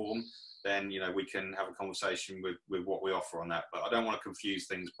contact form, then we can have a conversation with what we offer on that. But I don't want to confuse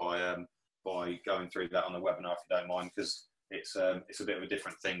things by going through that on the webinar, if you don't mind, because it's a bit of a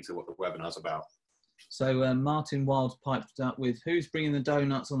different thing to what the webinar's about. So Martin Wild piped up with, who's bringing the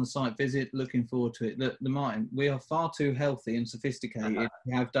donuts on the site visit? Looking forward to it. Look, Martin, we are far too healthy and sophisticated to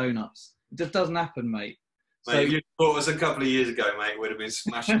have donuts. It just doesn't happen, mate. Mate, if you thought us a couple of years ago, mate, we'd have been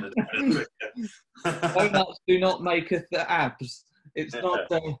smashing the donuts. Donuts do not make us the abs. It's not.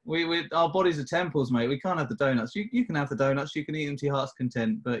 Our bodies are temples, mate. We can't have the donuts. You can have the donuts. You can eat them to your heart's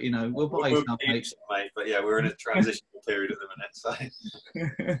content. But we'll buy you some, mate. But yeah, we're in a transitional period at the minute. So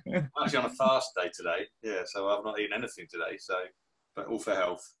I'm actually on a fast day today. Yeah, so I've not eaten anything today. So, but all for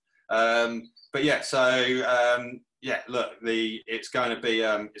health. But yeah, so look, it's going to be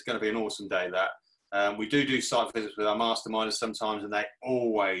an awesome day. That we do site visits with our masterminders sometimes, and they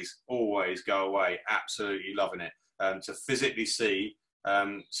always go away absolutely loving it. To physically see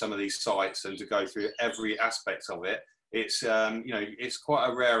some of these sites and to go through every aspect of it, it's quite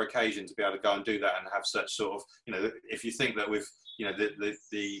a rare occasion to be able to go and do that and have such sort of, if you think that with,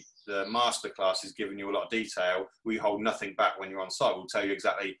 the masterclass is giving you a lot of detail, we hold nothing back when you're on site. We'll tell you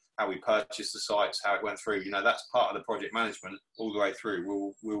exactly how we purchased the sites, how it went through. That's part of the project management all the way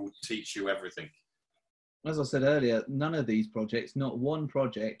through. We'll teach you everything. As I said earlier, none of these projects, not one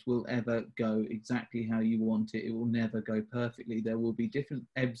project, will ever go exactly how you want it. It will never go perfectly. There will be different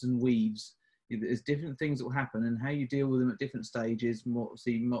ebbs and weaves. There's different things that will happen, and how you deal with them at different stages what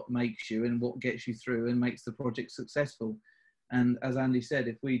makes you and what gets you through and makes the project successful. And as Andy said,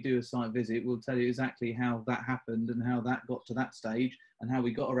 if we do a site visit, we'll tell you exactly how that happened and how that got to that stage and how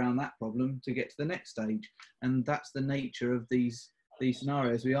we got around that problem to get to the next stage. And that's the nature of these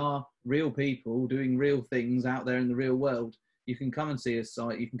scenarios. We are real people doing real things out there in the real world. You can come and see a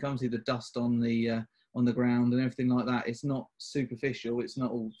site, you can come and see the dust on the ground and everything like that. It's not superficial, it's not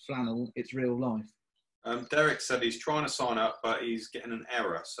all flannel, it's real life. Derek said he's trying to sign up, but he's getting an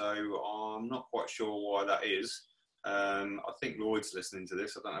error, so I'm not quite sure why that is. I think Lloyd's listening to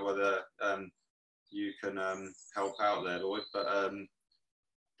this. I don't know whether you can help out there, Lloyd, but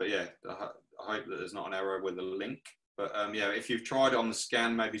yeah, I hope that there's not an error with the link. But if you've tried on the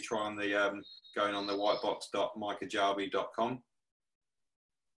scan, maybe try on the going on the whitebox.mikeajabi.com.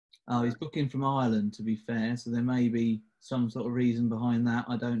 Oh, he's booking from Ireland, to be fair, so there may be some sort of reason behind that.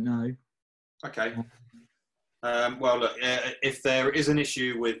 I don't know. Okay. Well, look, if there is an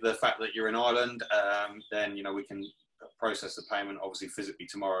issue with the fact that you're in Ireland, then we can process the payment. Obviously, physically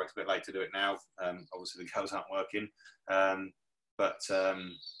tomorrow. It's a bit late to do it now. Obviously, the girls aren't working. But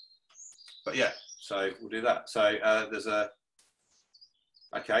yeah. So we'll do that. So there's an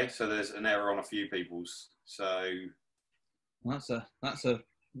error on a few people's. So that's a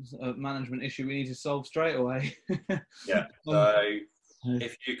management issue we need to solve straight away. Yeah. So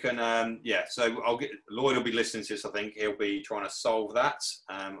if you can, So Lloyd will be listening to this. I think he'll be trying to solve that.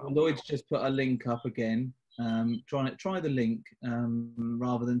 Lloyd's just put a link up again. Try the link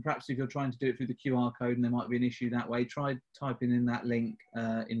rather than perhaps if you're trying to do it through the QR code and there might be an issue that way. Try typing in that link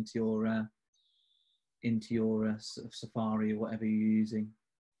into your Safari or whatever you're using.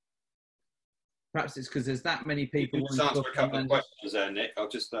 Perhaps it's because there's that many You people can just wanting to answer book a couple of online. questions there, Nick. I'll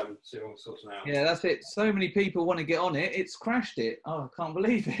just see what sorts out. Yeah, that's it. So many people want to get on it. It's crashed it. Oh, I can't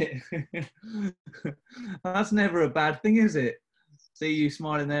believe it. That's never a bad thing, is it? See you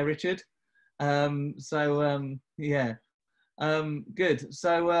smiling there, Richard. Yeah. Good.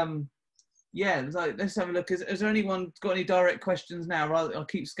 Yeah, so let's have a look. Is there anyone got any direct questions now? I'll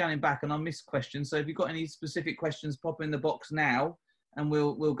keep scanning back and I'll miss questions. So if you've got any specific questions, pop in the box now and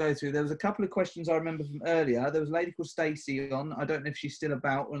we'll go through. There was a couple of questions I remember from earlier. There was a lady called Stacey on. I don't know if she's still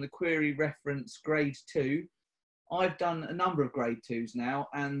about, on the query reference grade 2. I've done a number of grade 2s now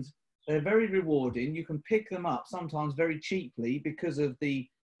and they're very rewarding. You can pick them up sometimes very cheaply because of the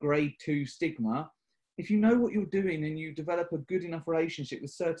grade 2 stigma. If you know what you're doing and you develop a good enough relationship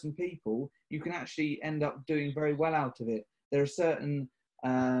with certain people, you can actually end up doing very well out of it. There are certain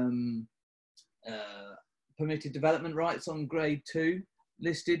permitted development rights on grade 2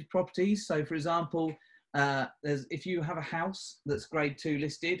 listed properties. So for example, if you have a house that's grade 2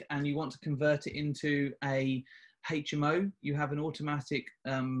 listed and you want to convert it into a HMO, you have an automatic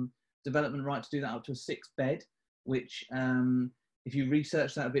development right to do that up to a 6-bed, which if you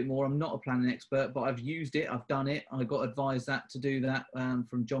research that a bit more, I'm not a planning expert, but I've used it, I've done it. I got advised that to do that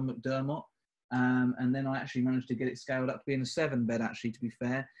from John McDermott. And then I actually managed to get it scaled up to being a 7-bed, actually, to be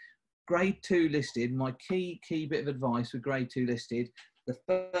fair. Grade 2 listed, my key bit of advice with grade 2 listed, the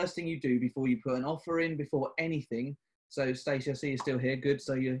first thing you do before you put an offer in, before anything, so Stacey, I see you're still here, good,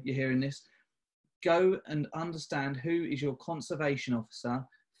 so you're hearing this, go and understand who is your conservation officer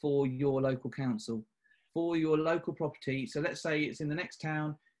for your local council, for your local property. So let's say it's in the next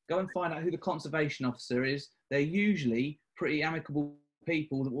town, go and find out who the conservation officer is. They're usually pretty amicable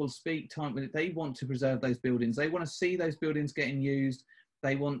people that will speak time with it. They want to preserve those buildings. They want to see those buildings getting used.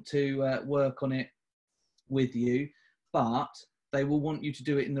 They want to work on it with you, but they will want you to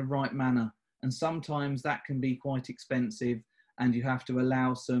do it in the right manner. And sometimes that can be quite expensive and you have to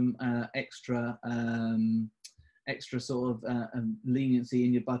allow some extra sort of leniency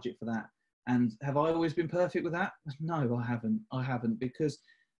in your budget for that. And have I always been perfect with that? No, I haven't, because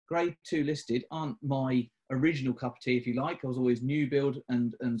grade 2 listed aren't my original cup of tea, if you like. I was always new build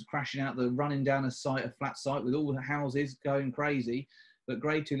and crashing out, running down a flat site with all the houses going crazy. But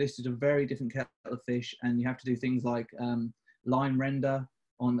grade 2 listed are very different kettle of fish, and you have to do things like lime render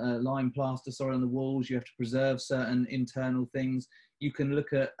on lime plaster, on the walls. You have to preserve certain internal things. You can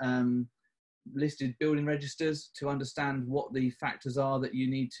look at listed building registers to understand what the factors are that you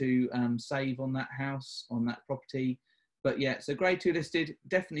need to save on that house, on that property. But yeah, so grade 2 listed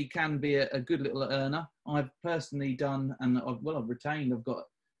definitely can be a good little earner. I've personally done, and I've retained, I've got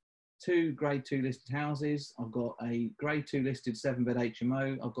 2 grade 2 listed houses. I've got a grade 2 listed 7-bed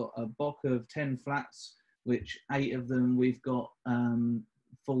HMO. I've got a block of 10 flats, which 8 of them we've got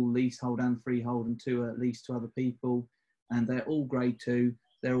full leasehold and freehold, and 2 are leased to other people, and they're all grade 2.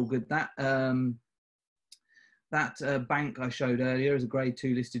 They're all good. That bank I showed earlier is a grade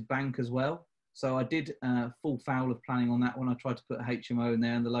 2 listed bank as well. So I did full foul of planning on that one. I tried to put a HMO in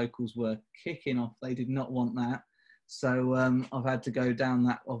there and the locals were kicking off. They did not want that. So I've had to go down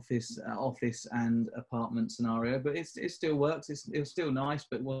that office and apartment scenario, but it still works. It was still nice,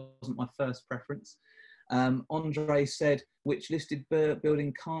 but it wasn't my first preference. Andre said, which listed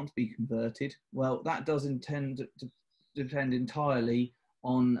building can't be converted? Well, that does intend to depend entirely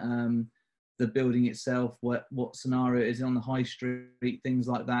on the building itself, what scenario it is on the high street, things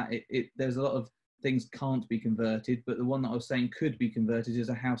like that. There's a lot of things can't be converted, but the one that I was saying could be converted is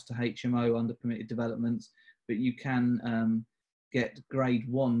a house to HMO under permitted developments. But you can get grade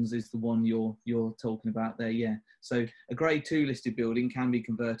 1s is the one you're talking about there, yeah. So a grade 2 listed building can be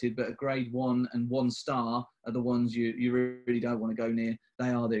converted, but a grade 1 and 1 star are the ones you really don't want to go near. They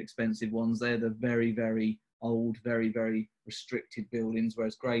are the expensive ones. They're the very, very old, very, very restricted buildings,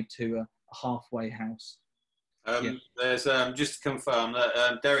 whereas grade 2 are a halfway house. Yeah. There's just to confirm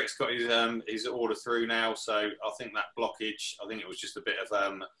that Derek's got his order through now, so I think that blockage, I think it was just a bit of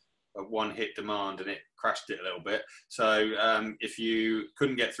a one-hit demand and it crashed it a little bit. So if you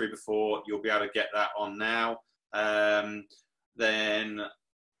couldn't get through before, you'll be able to get that on now. Then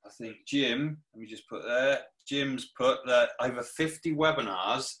I think Jim, let me just put there, Jim's put that over 50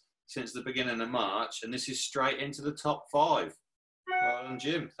 webinars since the beginning of March, and this is straight into the top 5. Well done,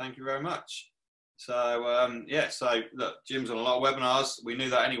 Jim. Thank you very much. So, yeah, so look, Jim's on a lot of webinars. We knew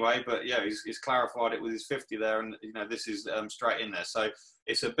that anyway, but yeah, he's clarified it with his 50 there, and you know, this is straight in there. So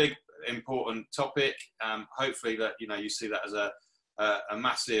it's a big, important topic. Hopefully that, you know, you see that as a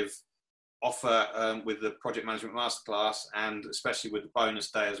massive offer with the Project Management Masterclass, and especially with the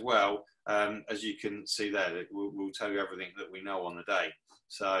bonus day as well. As you can see there, we'll tell you everything that we know on the day.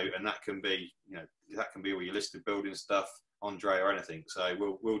 So, and that can be, that can be all your listed building stuff, Andre, or anything. So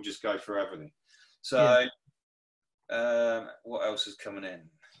we'll just go through everything. So, what else is coming in?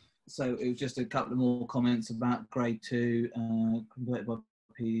 So it was just a couple of more comments about Grade 2, converted by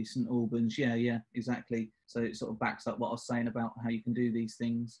P St Albans. Yeah, exactly. So it sort of backs up what I was saying about how you can do these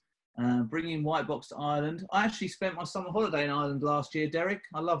things. Bringing white box to Ireland. I actually spent my summer holiday in Ireland last year, Derek.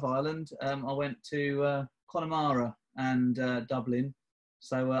 I love Ireland. I went to Connemara and Dublin.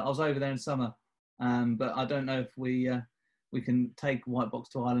 So I was over there in summer. But I don't know if we can take white box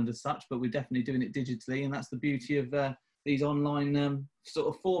to Ireland as such, but we're definitely doing it digitally. And that's the beauty of these online sort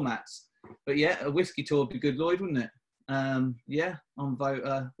of formats. But yeah, a whiskey tour would be good, Lloyd, wouldn't it? Yeah, on vote,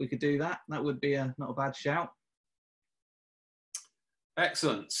 we could do that. That would be not a bad shout.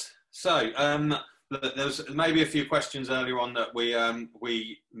 Excellent. So there's maybe a few questions earlier on that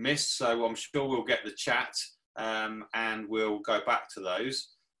we missed, so I'm sure we'll get the chat and we'll go back to those.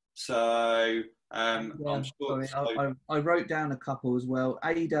 So I'm sure. Sorry, I wrote down a couple as well.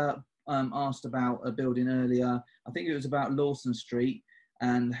 Ada asked about a building earlier. I think it was about Lawson Street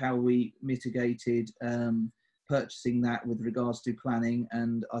and how we mitigated purchasing that with regards to planning.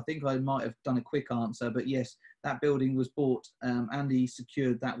 And I think I might have done a quick answer, but yes, that building was bought. Andy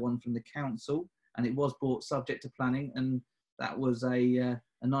secured that one from the council, and it was bought subject to planning, and that was a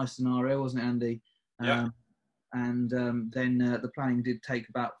nice scenario, wasn't it, Andy? Yeah. And then the planning did take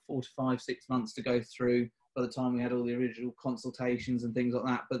about 4 to 5, 6 months to go through by the time we had all the original consultations and things like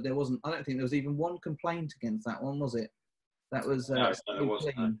that. But there wasn't, I don't think there was even one complaint against that one, was it? That was no, there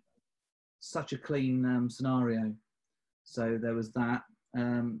wasn't, clean. Such a clean scenario. So there was that.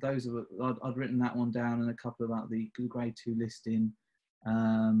 Those are, I'd written that one down, and a couple about the Grade 2 listing.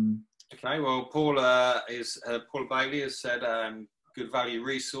 Okay, well, Paula Bailey has said, good value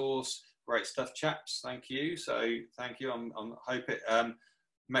resource, great stuff, chaps. Thank you. So thank you. I hope it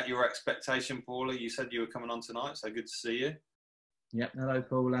met your expectation, Paula. You said you were coming on tonight, so good to see you. Yep. Hello,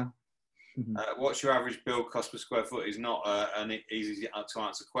 Paula. What's your average build cost per square foot is not an easy to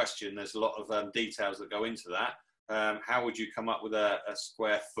answer question. There's a lot of details that go into that. How would you come up with a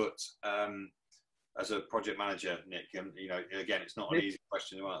square foot as a project manager, Nick? And again, it's not an easy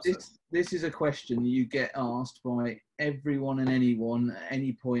question to answer. This is a question you get asked by everyone and anyone at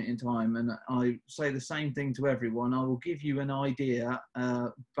any point in time, and I say the same thing to everyone. I will give you an idea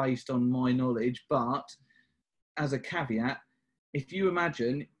based on my knowledge, but as a caveat, if you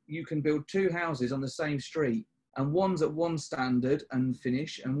imagine you can build 2 houses on the same street, and one's at one standard and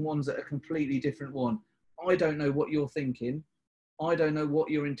finish, and one's at a completely different one. I don't know what you're thinking. I don't know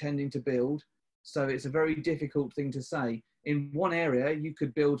what you're intending to build. So it's a very difficult thing to say. In one area, you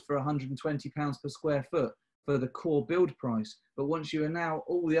could build for £120 per square foot for the core build price. But once you are now,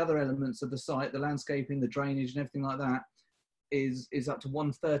 all the other elements of the site, the landscaping, the drainage and everything like that is up to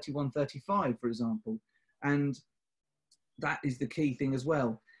 130, 135, for example. And that is the key thing as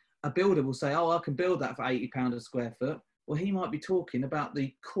well. A builder will say, oh, I can build that for £80 a square foot. Well, he might be talking about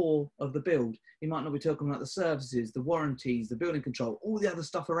the core of the build. He might not be talking about the services, the warranties, the building control, all the other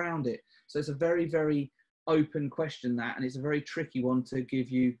stuff around it. So it's a very, very open question, that, and it's a very tricky one to give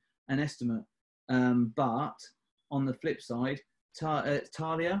you an estimate. But on the flip side,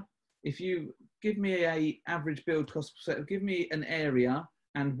 Talia, if you give me a average build cost, give me an area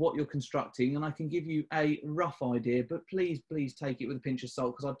and what you're constructing, and I can give you a rough idea, but please take it with a pinch of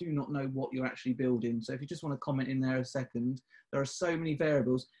salt, because I do not know what you're actually building. So if you just want to comment in there a second, there are so many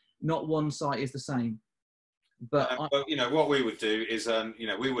variables. Not one site is the same. But what we would do is,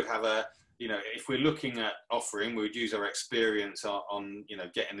 we would have a, if we're looking at offering, we would use our experience on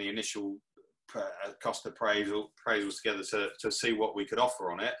getting the initial cost appraisals together to see what we could offer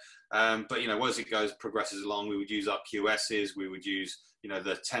on it. But as it progresses along, we would use our QSs, we would use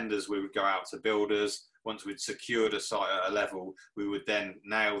the tenders, we would go out to builders. Once we'd secured a site at a level, we would then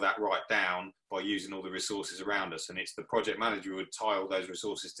nail that right down by using all the resources around us. And it's the project manager who would tie all those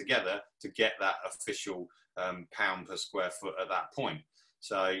resources together to get that official pound per square foot at that point.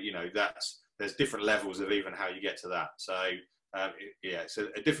 So, there's different levels of even how you get to that. So, it's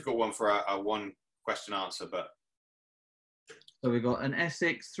a difficult one for a one question answer, but. So we've got an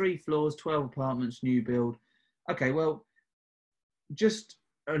Essex, 3 floors, 12 apartments, new build. Okay, well, just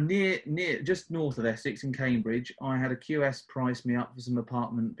just north of Essex in Cambridge, I had a QS price me up for some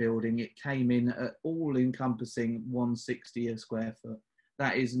apartment building. It came in at all encompassing 160 a square foot.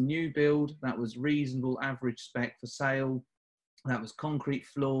 That is new build. That was reasonable average spec for sale. That was concrete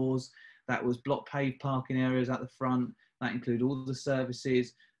floors. That was block paved parking areas at the front. That included all the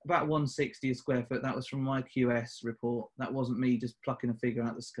services. About 160 a square foot. That was from my QS report. That wasn't me just plucking a figure out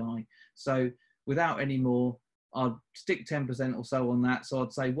of the sky. So without any more, I'd stick 10% or so on that. So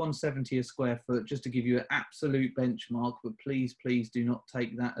I'd say 170 a square foot, just to give you an absolute benchmark. But please, please do not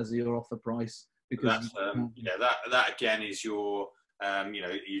take that as your offer price, because that again is your,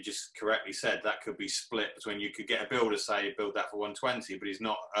 you just correctly said that could be split between, you could get a builder say build that for 120, but he's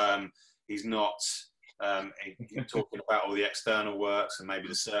not talking about all the external works and maybe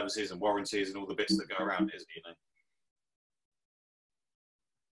the services and warranties and all the bits that go around it, isn't he?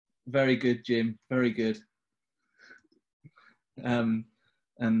 Very good, Jim. Very good.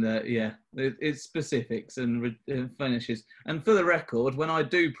 It's specifics and finishes. And for the record, when I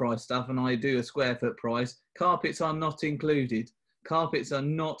do price stuff and I do a square foot price, carpets are not included. Carpets are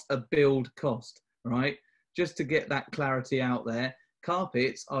not a build cost, right? Just to get that clarity out there,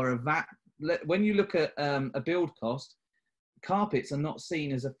 carpets are when you look at a build cost, carpets are not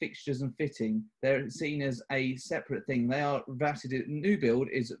seen as a fixtures and fitting. They're seen as a separate thing. They are vatted. New build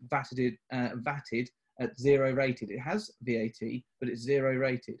is vatted at 0 rated. It has VAT, but it's 0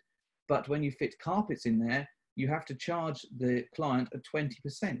 rated. But when you fit carpets in there, you have to charge the client at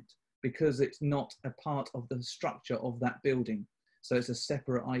 20% because it's not a part of the structure of that building. So it's a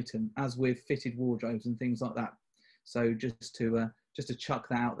separate item, as with fitted wardrobes and things like that. So just to chuck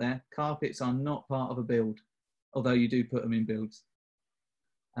that out there, carpets are not part of a build, although you do put them in builds.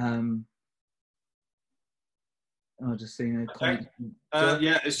 I've just seen a comment.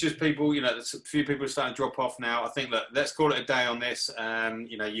 Yeah, it's just people, there's a few people are starting to drop off now. I think that let's call it a day on this.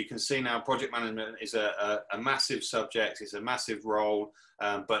 You can see now project management is a massive subject. It's a massive role,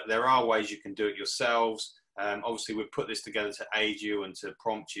 but there are ways you can do it yourselves. Obviously, we've put this together to aid you and to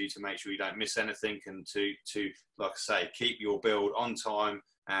prompt you to make sure you don't miss anything and to like I say, keep your build on time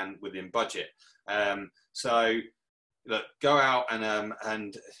and within budget. So look, go out and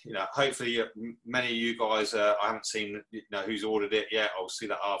hopefully many of you guys, I haven't seen who's ordered it yet. I'll see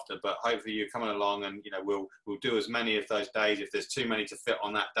that after, but hopefully you're coming along and we'll do as many of those days. If there's too many to fit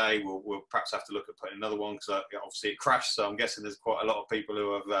on that day, we'll perhaps have to look at putting another one, because obviously it crashed. So I'm guessing there's quite a lot of people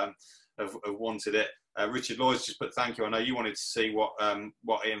who have wanted it. Richard Lloyd's just put thank you. I know you wanted to see what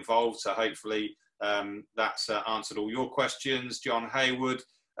it involved, so hopefully that's answered all your questions. John Haywood,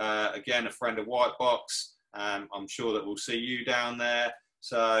 again a friend of White Box. I'm sure that we'll see you down there.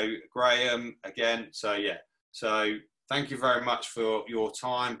 So Graham again. So yeah. So thank you very much for your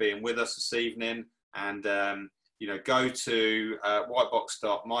time being with us this evening. And go to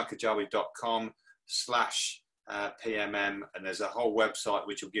whitebox.mikeajawi.com/PMM, and there's a whole website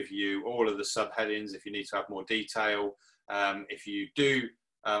which will give you all of the subheadings if you need to have more detail. If you do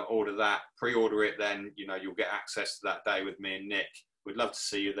order that, pre-order it, then you'll get access to that day with me and Nick. We'd love to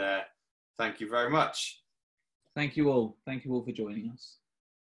see you there. Thank you very much. Thank you all. Thank you all for joining us.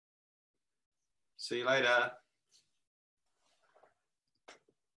 See you later.